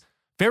does.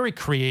 Very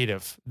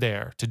creative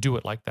there to do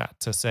it like that,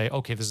 to say,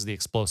 okay, this is the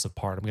explosive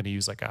part. I'm going to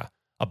use like a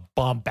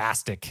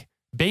bombastic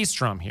bass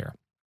drum here.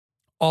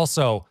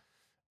 Also,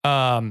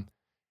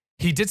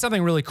 he did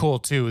something really cool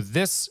too. It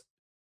sounds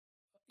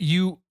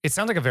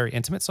like a very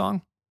intimate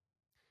song,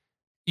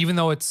 even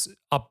though it's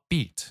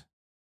upbeat.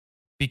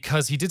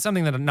 Because he did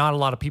something that not a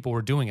lot of people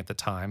were doing at the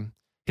time.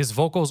 His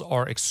vocals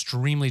are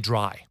extremely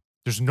dry.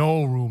 There's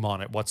no room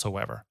on it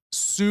whatsoever.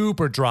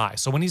 Super dry.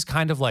 So when he's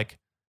kind of like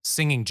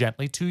singing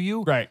gently to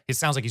you, Right. it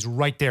sounds like he's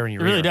right there in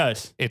your It ear. really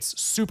does.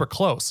 It's super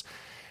close.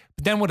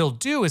 But then what he'll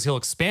do is he'll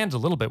expand a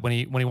little bit when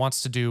he wants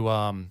to do.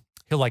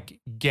 He'll like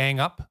gang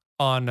up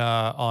on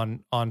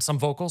some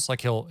vocals.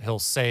 Like he'll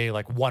say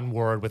like one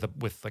word with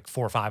like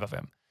 4 or 5 of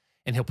him.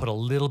 And he'll put a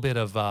little bit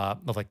of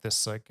like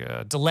this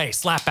delay,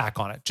 slap back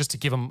on it, just to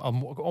give him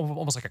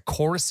almost like a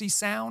chorusy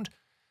sound,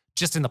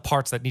 just in the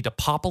parts that need to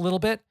pop a little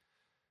bit.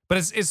 But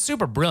it's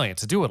super brilliant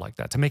to do it like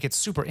that, to make it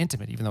super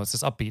intimate, even though it's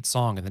this upbeat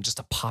song, and then just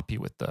to pop you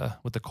with the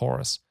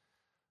chorus.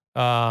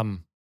 I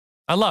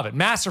love it,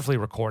 masterfully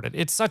recorded.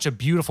 It's such a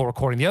beautiful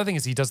recording. The other thing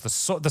is he does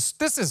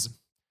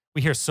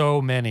we hear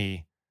so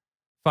many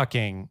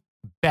fucking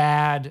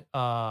bad.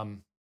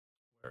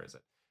 Where is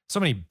it? So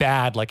many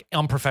bad, like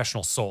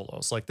unprofessional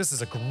solos. Like this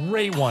is a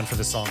great one for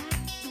this song.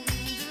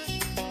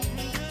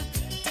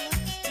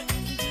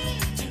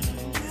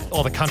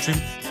 All the country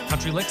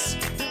licks.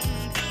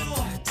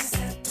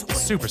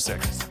 Super sick.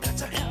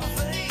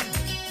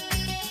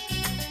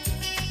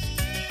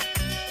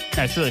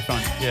 Yeah, it's really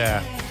fun.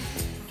 Yeah.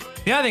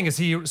 The other thing is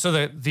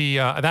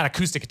that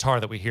acoustic guitar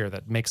that we hear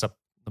that makes up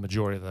the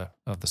majority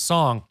of the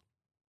song,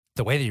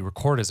 the way that you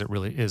record is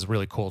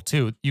really cool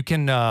too. You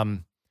can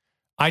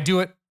I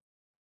do it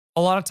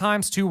a lot of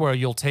times too, where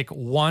you'll take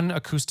one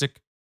acoustic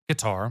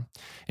guitar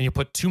and you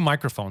put 2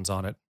 microphones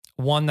on it.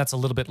 One that's a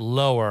little bit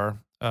lower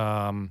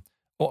on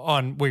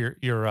where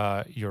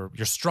your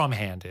strum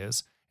hand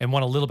is, and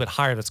one a little bit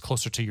higher that's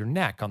closer to your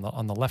neck on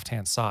the left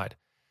hand side.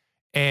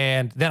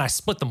 And then I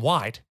split them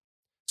wide,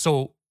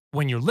 so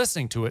when you're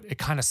listening to it, it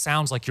kind of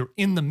sounds like you're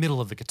in the middle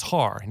of the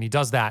guitar. And he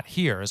does that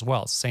here as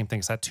well. It's the same thing.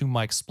 It's that 2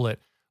 mic split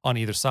on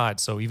either side.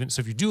 So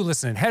if you do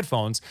listen in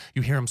headphones,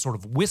 you hear him sort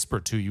of whisper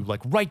to you,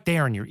 like right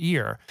there in your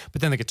ear,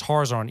 but then the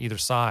guitars are on either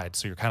side.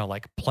 So you're kind of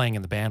like playing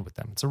in the band with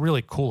them. It's a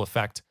really cool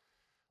effect.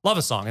 Love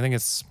the song. I think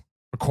it's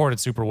recorded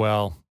super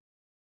well.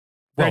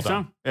 Great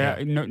done. song.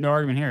 Yeah, no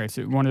argument here. It's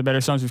one of the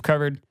better songs we've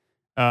covered.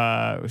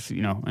 One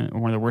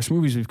of the worst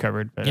movies we've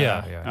covered. But,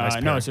 Yeah. Nice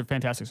no, pairing. it's a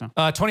fantastic song.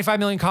 25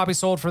 million copies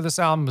sold for this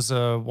album. It was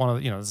one of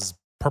the, this is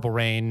Purple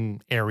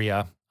Rain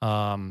area,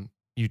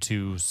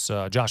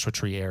 U2's Joshua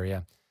Tree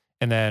area.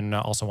 And then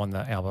also won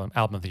the album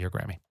of the year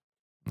Grammy.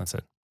 That's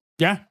it.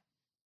 Yeah.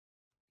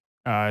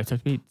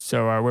 Took beat.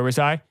 So where was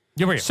I?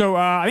 Yeah, we're here. So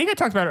I think I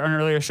talked about it on an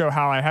earlier show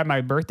how I had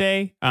my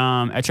birthday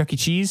at Chuck E.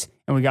 Cheese,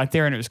 and we got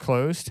there and it was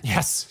closed.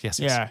 Yes.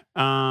 Yeah.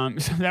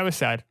 So that was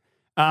sad.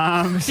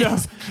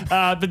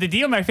 But the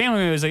deal my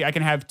family was like I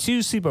can have 2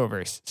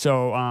 sleepovers.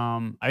 So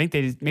I think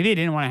maybe they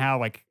didn't want to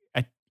have like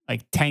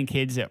 10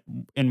 kids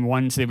in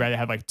one, so they'd rather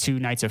have like 2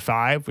 nights of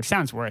 5, which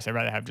sounds worse. I'd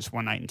rather have just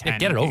one night in 10. Yeah,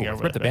 get it and over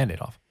with. Rip the it. Band-Aid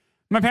off.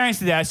 My parents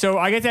did that, so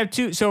I get to have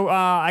 2. So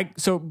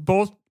so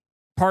both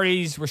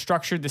parties were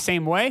structured the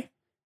same way,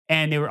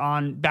 and they were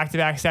on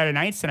back-to-back Saturday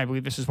nights, and I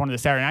believe this was one of the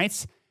Saturday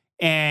nights.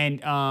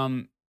 And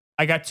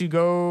I got to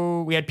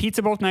go. We had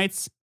pizza both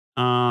nights,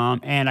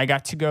 and I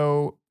got to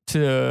go to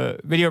the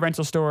video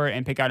rental store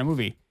and pick out a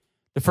movie.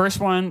 The first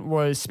one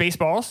was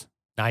Spaceballs.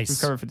 Nice. We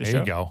covered for the there show.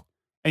 you go.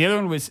 And the other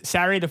one was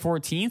Saturday the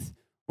 14th,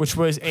 which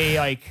was a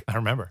like I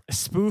remember. a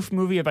spoof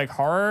movie of like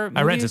horror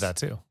movies. I rented that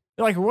too.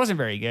 Like it wasn't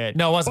very good.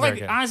 No, it wasn't But, very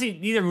good. Honestly,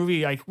 neither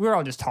movie, like we were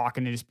all just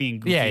talking and just being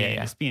goofy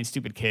and just being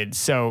stupid kids.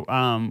 So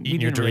we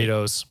Eating your didn't really-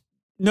 Doritos.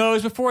 No, it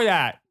was before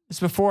that. It's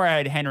before I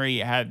had Henry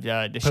had the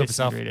shits and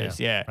himself? Doritos.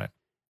 Yeah, Yeah. right.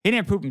 He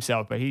didn't poop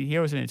himself, but he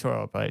was in the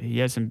toilet, but he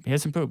had some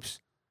poops.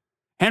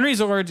 Henry's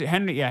allergic.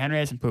 Henry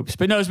had some poops.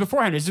 But no, it was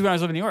before Henry. This is when I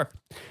was living in New York.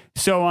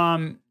 So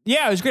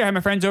yeah, it was good. I had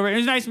my friends over. It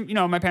was nice,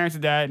 my parents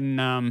did that,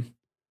 and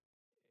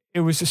it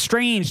was a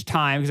strange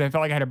time because I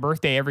felt like I had a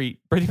birthday party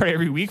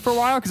every week for a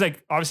while. Because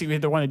like obviously we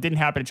had the one that didn't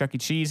happen at Chuck E.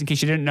 Cheese. In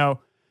case you didn't know,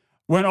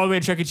 went all the way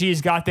to Chuck E.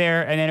 Cheese, got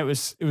there, and then it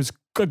was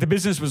like the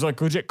business was like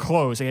legit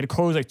closed. They had to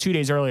close like 2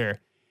 days earlier,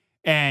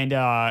 and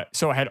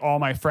so I had all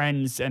my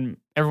friends and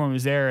everyone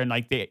was there, and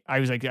like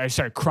I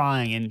started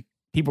crying, and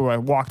people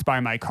walked by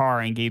my car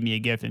and gave me a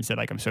gift and said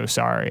like I'm so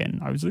sorry,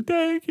 and I was like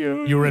thank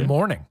you. You were in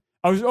mourning.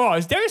 I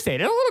was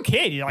devastated. I was a little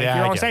kid. You're Yeah, I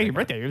all get excited it, for your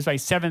birthday. It was my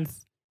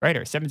seventh or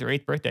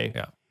 8th birthday.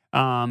 Yeah.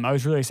 I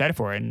was really excited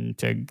for it, and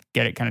to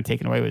get it kind of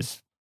taken away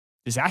was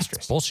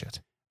disastrous. Bullshit.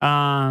 So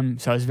I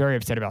was very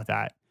upset about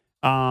that.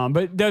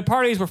 But the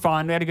parties were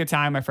fun. We had a good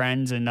time, my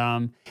friends, and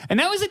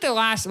that was like the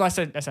last. Well,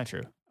 that's not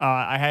true.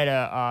 I had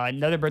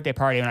another birthday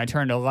party when I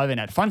turned 11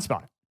 at Fun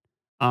Spot.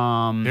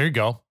 There you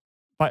go.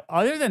 But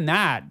other than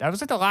that was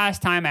like the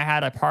last time I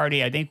had a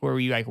party, I think, where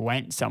we like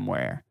went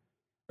somewhere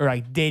or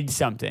like did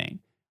something.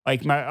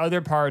 Like my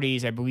other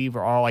parties, I believe,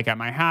 were all like at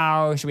my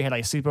house. We had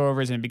like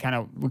sleepovers, and we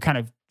kind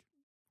of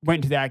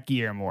went to that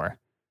gear more.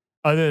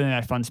 Other than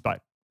that Fun Spot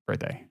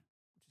birthday,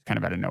 kind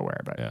of out of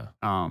nowhere. But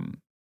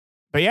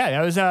but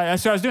yeah, that's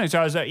what I was doing. So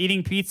I was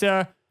eating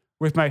pizza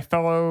with my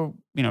fellow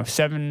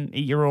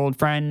 7-8-year-old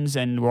friends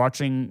and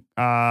watching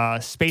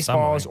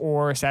Spaceballs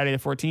or Saturday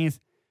the 14th.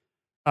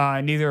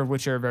 Neither of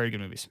which are very good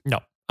movies. No.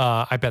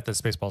 I bet that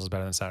Spaceballs is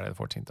better than Saturday the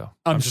 14th, though.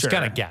 I'm just sure.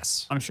 going to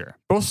guess. I'm sure.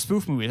 Both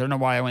spoof movies. I don't know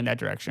why I went that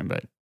direction,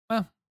 but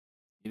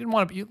You didn't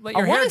want to let I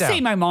your hair want to down.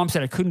 say my mom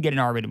said I couldn't get an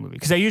R-rated movie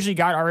because I usually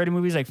got R-rated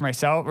movies like for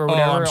myself or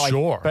whatever. I'm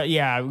sure. But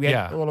yeah, we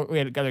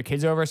had other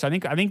kids over, so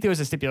I think there was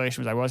a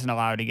stipulation was I wasn't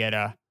allowed to get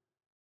a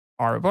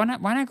R. Why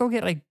not go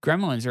get like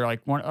Gremlins or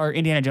like one or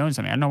Indiana Jones or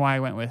something? I don't know why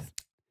I went with.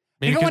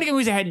 Maybe I want to get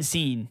movies I hadn't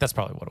seen. That's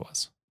probably what it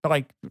was. But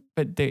I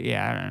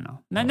don't know.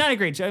 Not a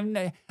great.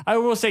 I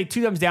will say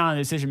 2 thumbs down on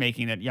the decision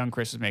making that young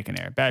Chris was making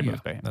there. Bad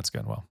move by him. That's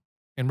good. Well,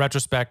 in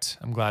retrospect,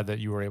 I'm glad that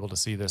you were able to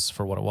see this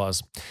for what it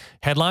was.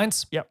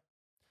 Headlines. Yep.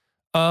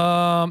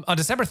 On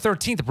December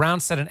 13th, the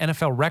Browns set an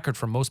NFL record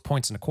for most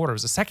points in a quarter. It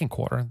was the second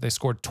quarter. They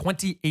scored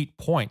 28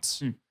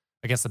 points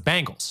against the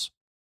Bengals.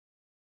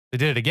 They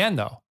did it again,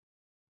 though,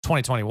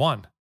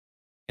 2021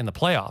 in the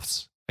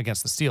playoffs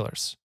against the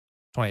Steelers.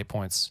 28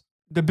 points.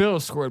 The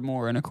Bills scored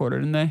more in a quarter,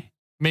 didn't they?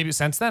 Maybe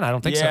since then. I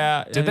don't think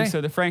yeah, so. Did they? So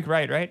the Frank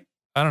Wright, right?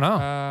 I don't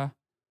know.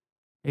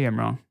 Maybe I'm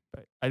wrong,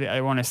 but I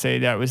want to say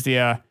that was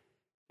the.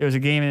 It was a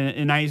game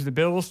in the 90s with the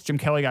Bills. Jim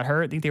Kelly got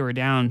hurt. I think they were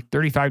down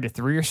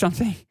 35-3 or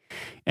something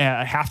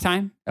at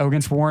halftime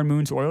against Warren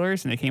Moon's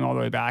Oilers, and they came all the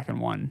way back and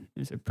won. It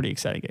was a pretty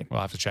exciting game. We'll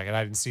have to check it.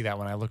 I didn't see that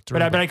when I looked through.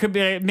 But I could be.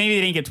 Maybe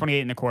they didn't get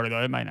 28 in the quarter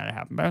though. It might not have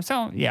happened. But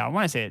so yeah, I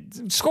want to say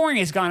it. Scoring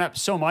has gone up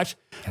so much.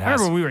 I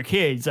remember when we were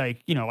kids,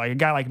 like a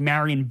guy like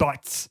Marion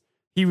Butts,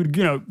 he would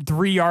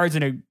 3 yards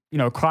in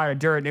a cloud of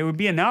dirt, and it would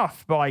be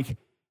enough. But like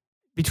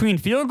between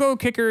field goal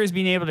kickers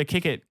being able to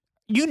kick it.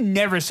 You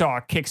never saw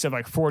kicks of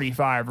like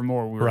 45 or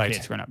more when we were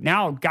kids growing up.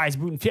 Now guys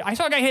booting. I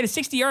saw a guy hit a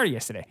 60-yarder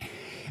yesterday,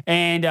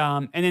 and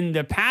then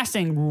the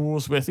passing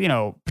rules with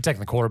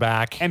protecting the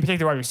quarterback and protect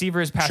the wide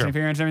receivers, pass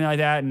interference, and everything like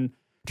that, and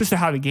just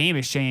how the game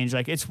has changed.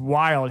 Like it's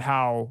wild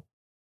how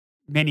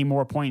many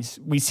more points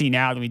we see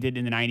now than we did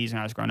in the 90s when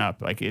I was growing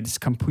up. Like it's a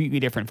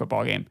completely different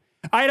football game.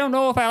 I don't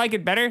know if I like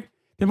it better.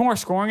 The more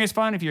scoring is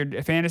fun if you're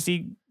a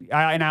fantasy,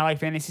 and I like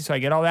fantasy, so I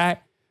get all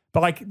that. But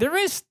like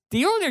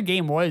the older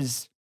game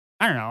was,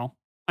 I don't know.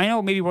 I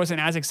know maybe it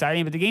wasn't as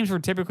exciting, but the games were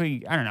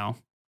typically, I don't know.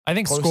 I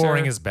think closer.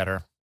 Scoring is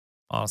better,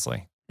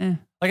 honestly. Like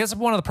that's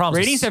one of the problems.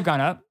 Ratings have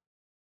gone up.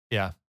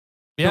 Yeah.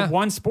 The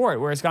one sport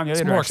where it's gone the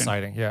other direction. More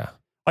exciting, yeah.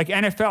 Like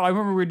NFL, I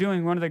remember we were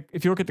doing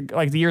if you look at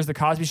the years the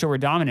Cosby Show were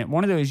dominant,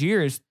 one of those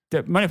years,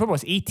 the Monday Football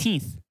was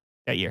 18th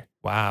that year.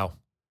 Wow.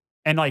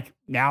 And like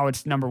now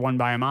it's number 1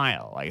 by a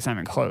mile. Like it's not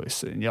even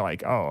close. And you're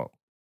like,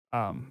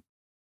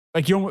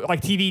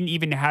 like TV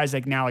even has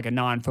like now like a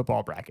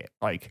non-football bracket,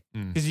 like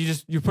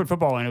because you put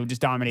football in, it would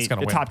just dominate the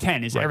top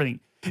 10 is everything.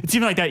 It's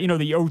even like that,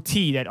 the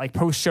OT that like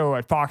post show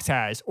at Fox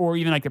has, or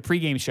even like the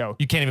pregame show.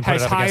 You can't even put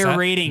has it up against higher that?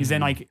 ratings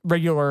than like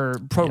regular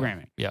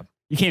programming. Yeah.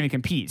 You can't even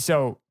compete.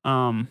 So,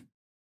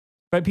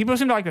 but people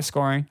seem to like the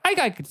scoring. I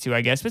like it too,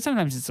 I guess, but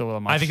sometimes it's a little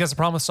much. I think that's the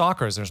problem with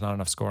soccer is there's not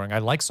enough scoring. I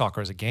like soccer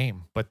as a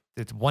game, but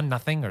it's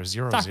 1-0 or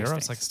 0-0.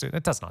 It's like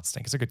it does not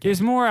stink. It's a good game.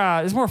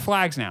 There's more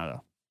flags now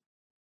though.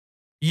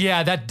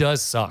 Yeah, that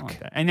does suck. Like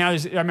that. And now I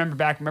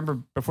remember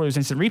before there's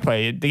instant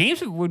replay, the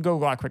games would go a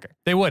lot quicker.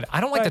 They would. I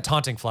don't like the But-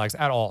 taunting flags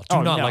at all.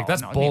 Do not like.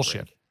 That's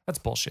bullshit. That's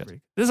bullshit.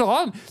 There's a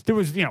lot. There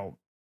was,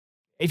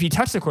 if you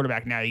touch the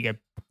quarterback now, you get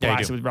Yeah, you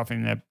blasted do. with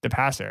roughing the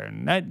passer,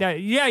 and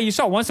yeah, you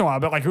saw it once in a while,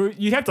 but like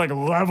you'd have to like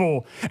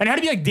level, and it had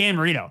to be like Dan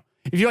Marino.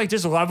 If you like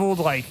just leveled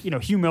like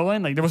Hugh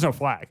Millen, like there was no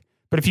flag.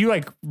 But if you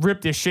like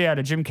ripped this shit out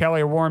of Jim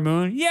Kelly or Warren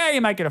Moon, yeah, you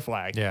might get a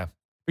flag. Yeah.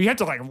 But you have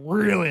to like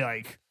really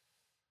like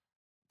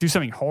do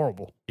something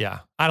horrible. Yeah.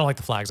 I don't like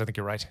the flags. I think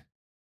you're right.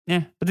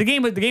 Yeah, but the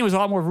game was a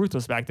lot more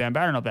ruthless back then.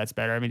 But I don't know if that's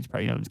better. I mean, it's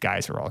probably those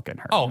guys are all getting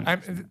hurt. Oh,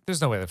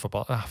 there's no way that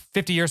football.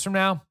 50 years from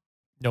now,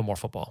 no more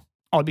football.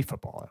 Oh, it'd be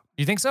football.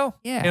 You think so?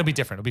 Yeah. It'll be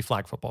different. It'll be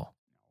flag football.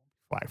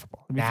 Flag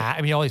football. It'd be Nah,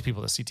 I mean, all these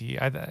people at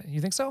CTE.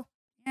 You think so?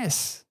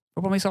 yes,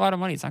 football makes a lot of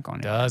money. It's not going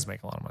It anywhere. does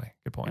make a lot of money.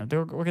 Good point.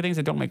 There are things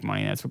that don't make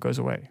money, and that's what goes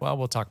away. Well,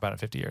 we'll talk about it in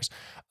 50 years.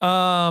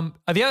 The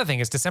other thing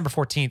is December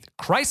 14th,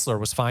 Chrysler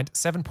was fined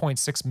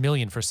 $7.6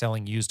 million for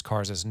selling used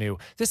cars as new.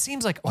 This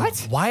seems like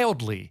What? a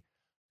wildly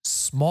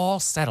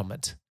small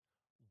settlement.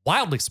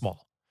 Wildly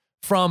small.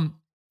 From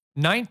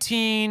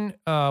 19,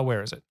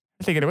 where is it?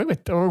 They get away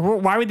with. Or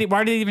why did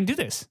they even do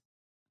this?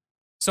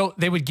 So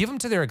they would give them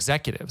to their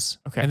executives.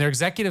 Okay. And their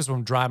executives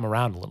would drive them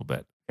around a little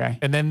bit. Okay.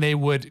 And then they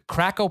would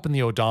crack open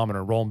the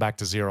odometer, roll them back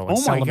to zero, and Oh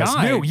sell my them as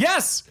God. new.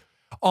 Yes.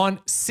 On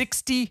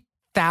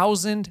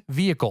 60,000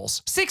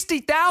 vehicles.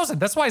 60,000.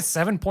 That's why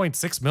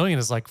 7.6 million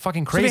is like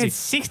fucking So they crazy. had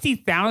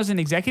 60,000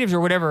 executives or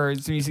whatever.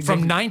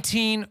 From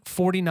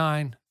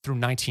 1949 through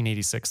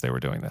 1986, they were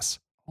doing this.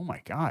 Oh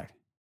my God.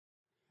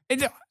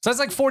 So that's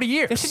like 40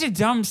 years. That's such a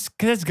dumb,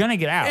 because it's going to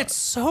get out. It's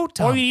so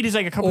dumb. All you need is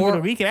like a couple Or-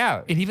 people to leak it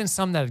out. And even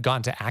some that had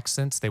gotten to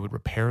accidents, they would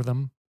repair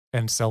them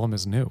and sell them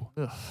as new.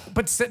 Ugh.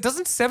 But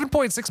doesn't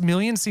 7.6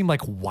 million seem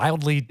like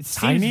wildly It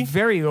tiny? seems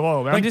very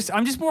low. But Like-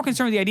 I'm just more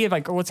concerned with the idea of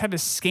like, let's have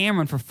this scam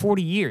run for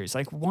 40 years.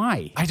 Like,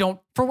 why? I don't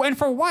For what?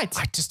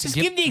 just to Just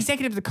give- give the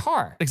executive the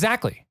car.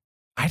 exactly.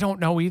 I don't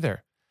know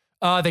either.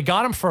 They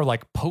got him for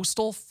like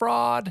postal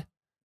fraud,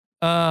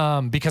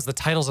 because the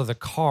titles of the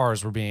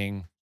cars were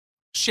being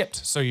shipped.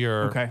 So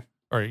you're Okay.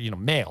 or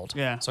mailed.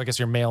 Yeah. So I guess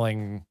you're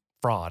mailing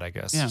fraud, I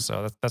guess. Yeah.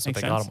 So that's what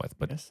Makes they got sense, him with. I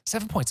But guess.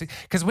 7.6,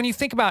 because when you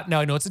think about,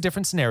 now I know it's a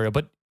different scenario,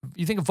 but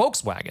you think of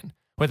Volkswagen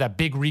with that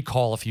big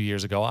recall a few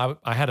years ago.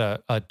 I had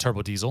a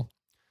turbo diesel,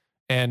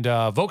 and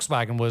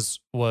Volkswagen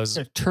was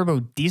A turbo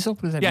diesel?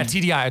 What does that yeah, mean?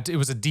 TDI. It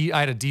was I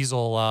had a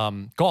diesel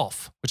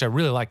Golf, which I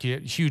really like. You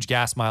get huge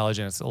gas mileage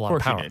and it's a lot Of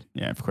of course power. you did.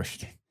 Yeah, of course you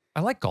did. I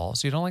like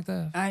Golfs. You don't like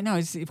the? I know.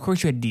 Of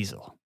course you had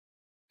diesel.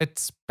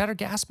 It's better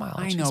gas mileage.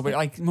 I It's know, but better.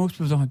 like most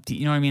people don't have,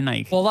 you know what I mean?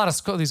 Like, Well, a lot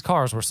of these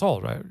cars were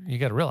sold, right? You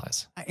got to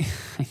realize.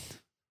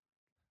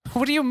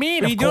 What do you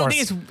mean? you Of don't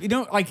course. think it's, you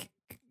don't like,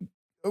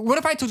 what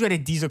if I told you I had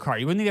a diesel car?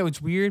 You wouldn't think that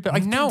was weird? But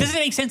like, No. doesn't it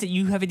make sense that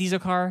you have a diesel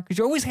car? Because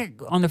you're always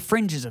on the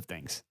fringes of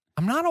things.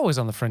 I'm not always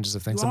on the fringes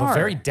of things. You I'm a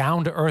very are.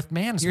 down to earth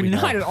man. As You're we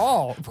know. not at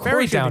all. Of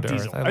Very course you have down a to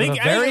diesel. earth. I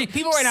think very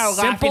people right now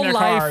laughing simple in their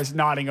life. cars,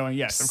 nodding, going,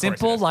 yes, of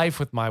Simple course. life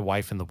with my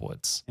wife in the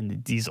woods. And the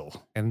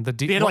diesel. And the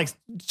They had like,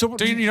 so,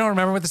 Do you don't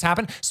remember what this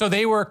happened? So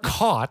they were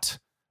caught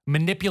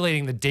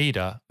manipulating the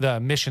data, the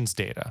emissions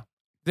data.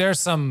 There's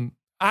some,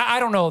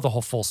 I don't know the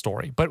whole full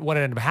story, but what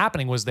ended up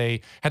happening was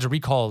they had to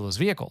recall those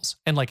vehicles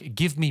and like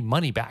give me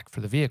money back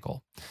for the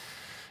vehicle.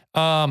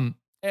 I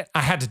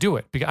had to do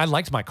it because I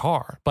liked my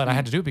car, but I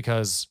had to do it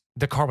because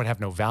the car would have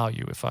no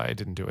value if I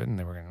didn't do it, and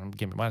they were going to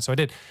give me money. So I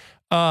did.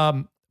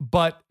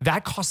 But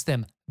that cost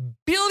them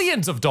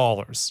billions of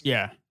dollars.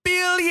 yeah.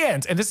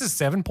 Billions. And this is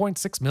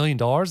 $7.6 million.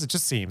 It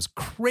just seems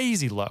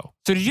crazy low.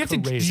 So did you have to,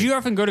 did Crazy. you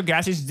often go to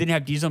gas stations that didn't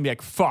have diesel and be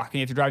like, fuck, and you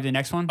have to drive to the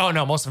next one? Oh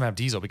no, most of them have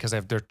diesel because they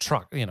have their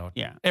truck.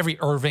 Yeah. Every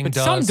Irving But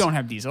does. some don't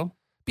have diesel.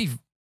 I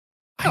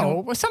don't- No,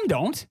 well, some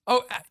don't.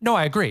 Oh no,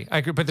 I agree.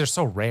 But they're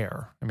so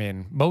rare. I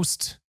mean,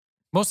 most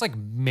like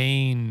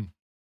main,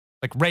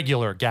 like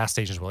regular gas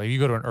stations will. If you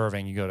go to an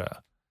Irving, you go to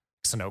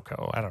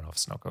Sunoco. I don't know if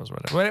Sunoco is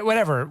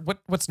whatever.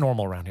 What's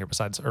normal around here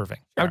besides Irving?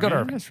 I would go to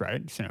Irving. That's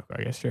right. Sunoco,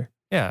 I guess, sure.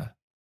 Yeah.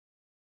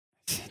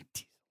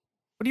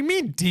 What do you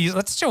mean diesel?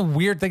 That's such a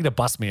weird thing to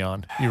bust me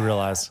on. You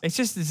realize It's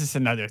just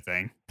another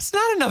thing. it's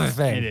not another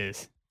thing. It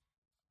is.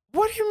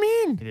 What do you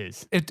mean? It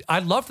is. I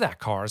love that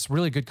car. It's a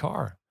really good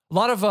car. A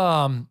lot of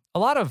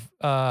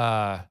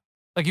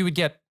like you would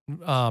get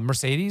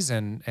Mercedes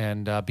and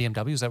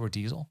BMWs that were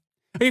diesel.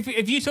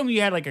 If you told me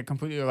you had like a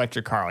completely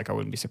electric car, like I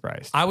wouldn't be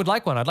surprised. I would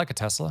like one. I'd like a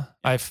Tesla.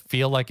 I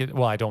feel like it.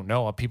 Well, I don't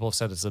know. People have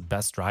said it's the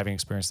best driving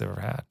experience they've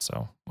ever had.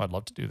 So I'd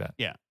love to do that.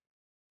 Yeah.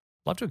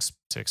 Love to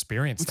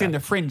experience It's in that.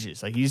 the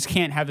fringes. Like you just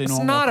can't have the It's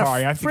normal not a car.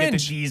 You have to get the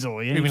fringe.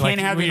 diesel. You You mean can't like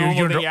have the you're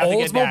normal. under You have to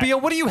get that.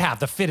 Oldsmobile? What do you have?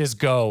 The Fit is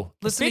Go.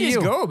 Listen Fit to is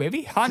you. go,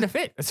 baby. Honda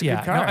Fit. That's a Yeah.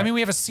 good car. No, I mean, we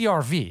have a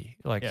CRV.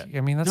 Like, Yeah.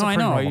 I mean, that's no, a I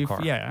pretty know. normal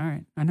car. Yeah, all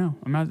right. I know.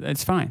 I'm not.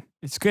 It's fine.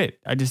 It's good.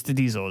 I just the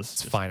diesel is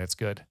It's fine. It's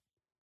good.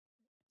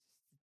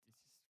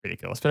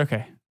 ridiculous, but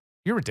okay.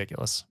 You're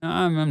ridiculous.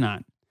 I'm not.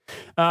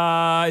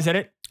 Is that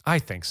it? I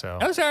think so.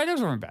 Oh, sorry. Those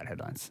weren't bad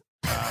headlines.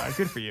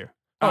 Good for you.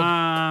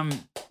 Oh.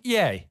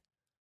 Yay.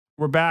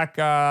 We're back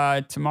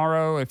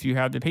tomorrow if you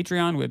have the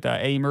Patreon with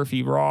A.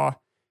 Murphy Raw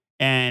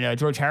and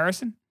George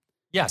Harrison.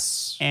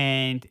 Yes.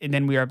 And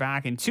then we are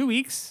back in 2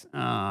 weeks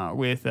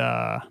with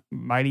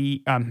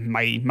Mighty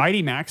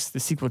Max, the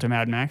sequel to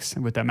Mad Max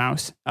with the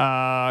mouse.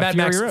 Mad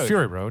Fury Max Road.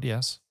 Fury Road,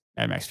 yes.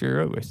 Mad Max Fury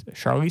Road with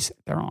Charlize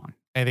Theron.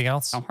 Anything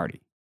else? Tom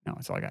Hardy. No,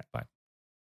 that's all I got. Bye.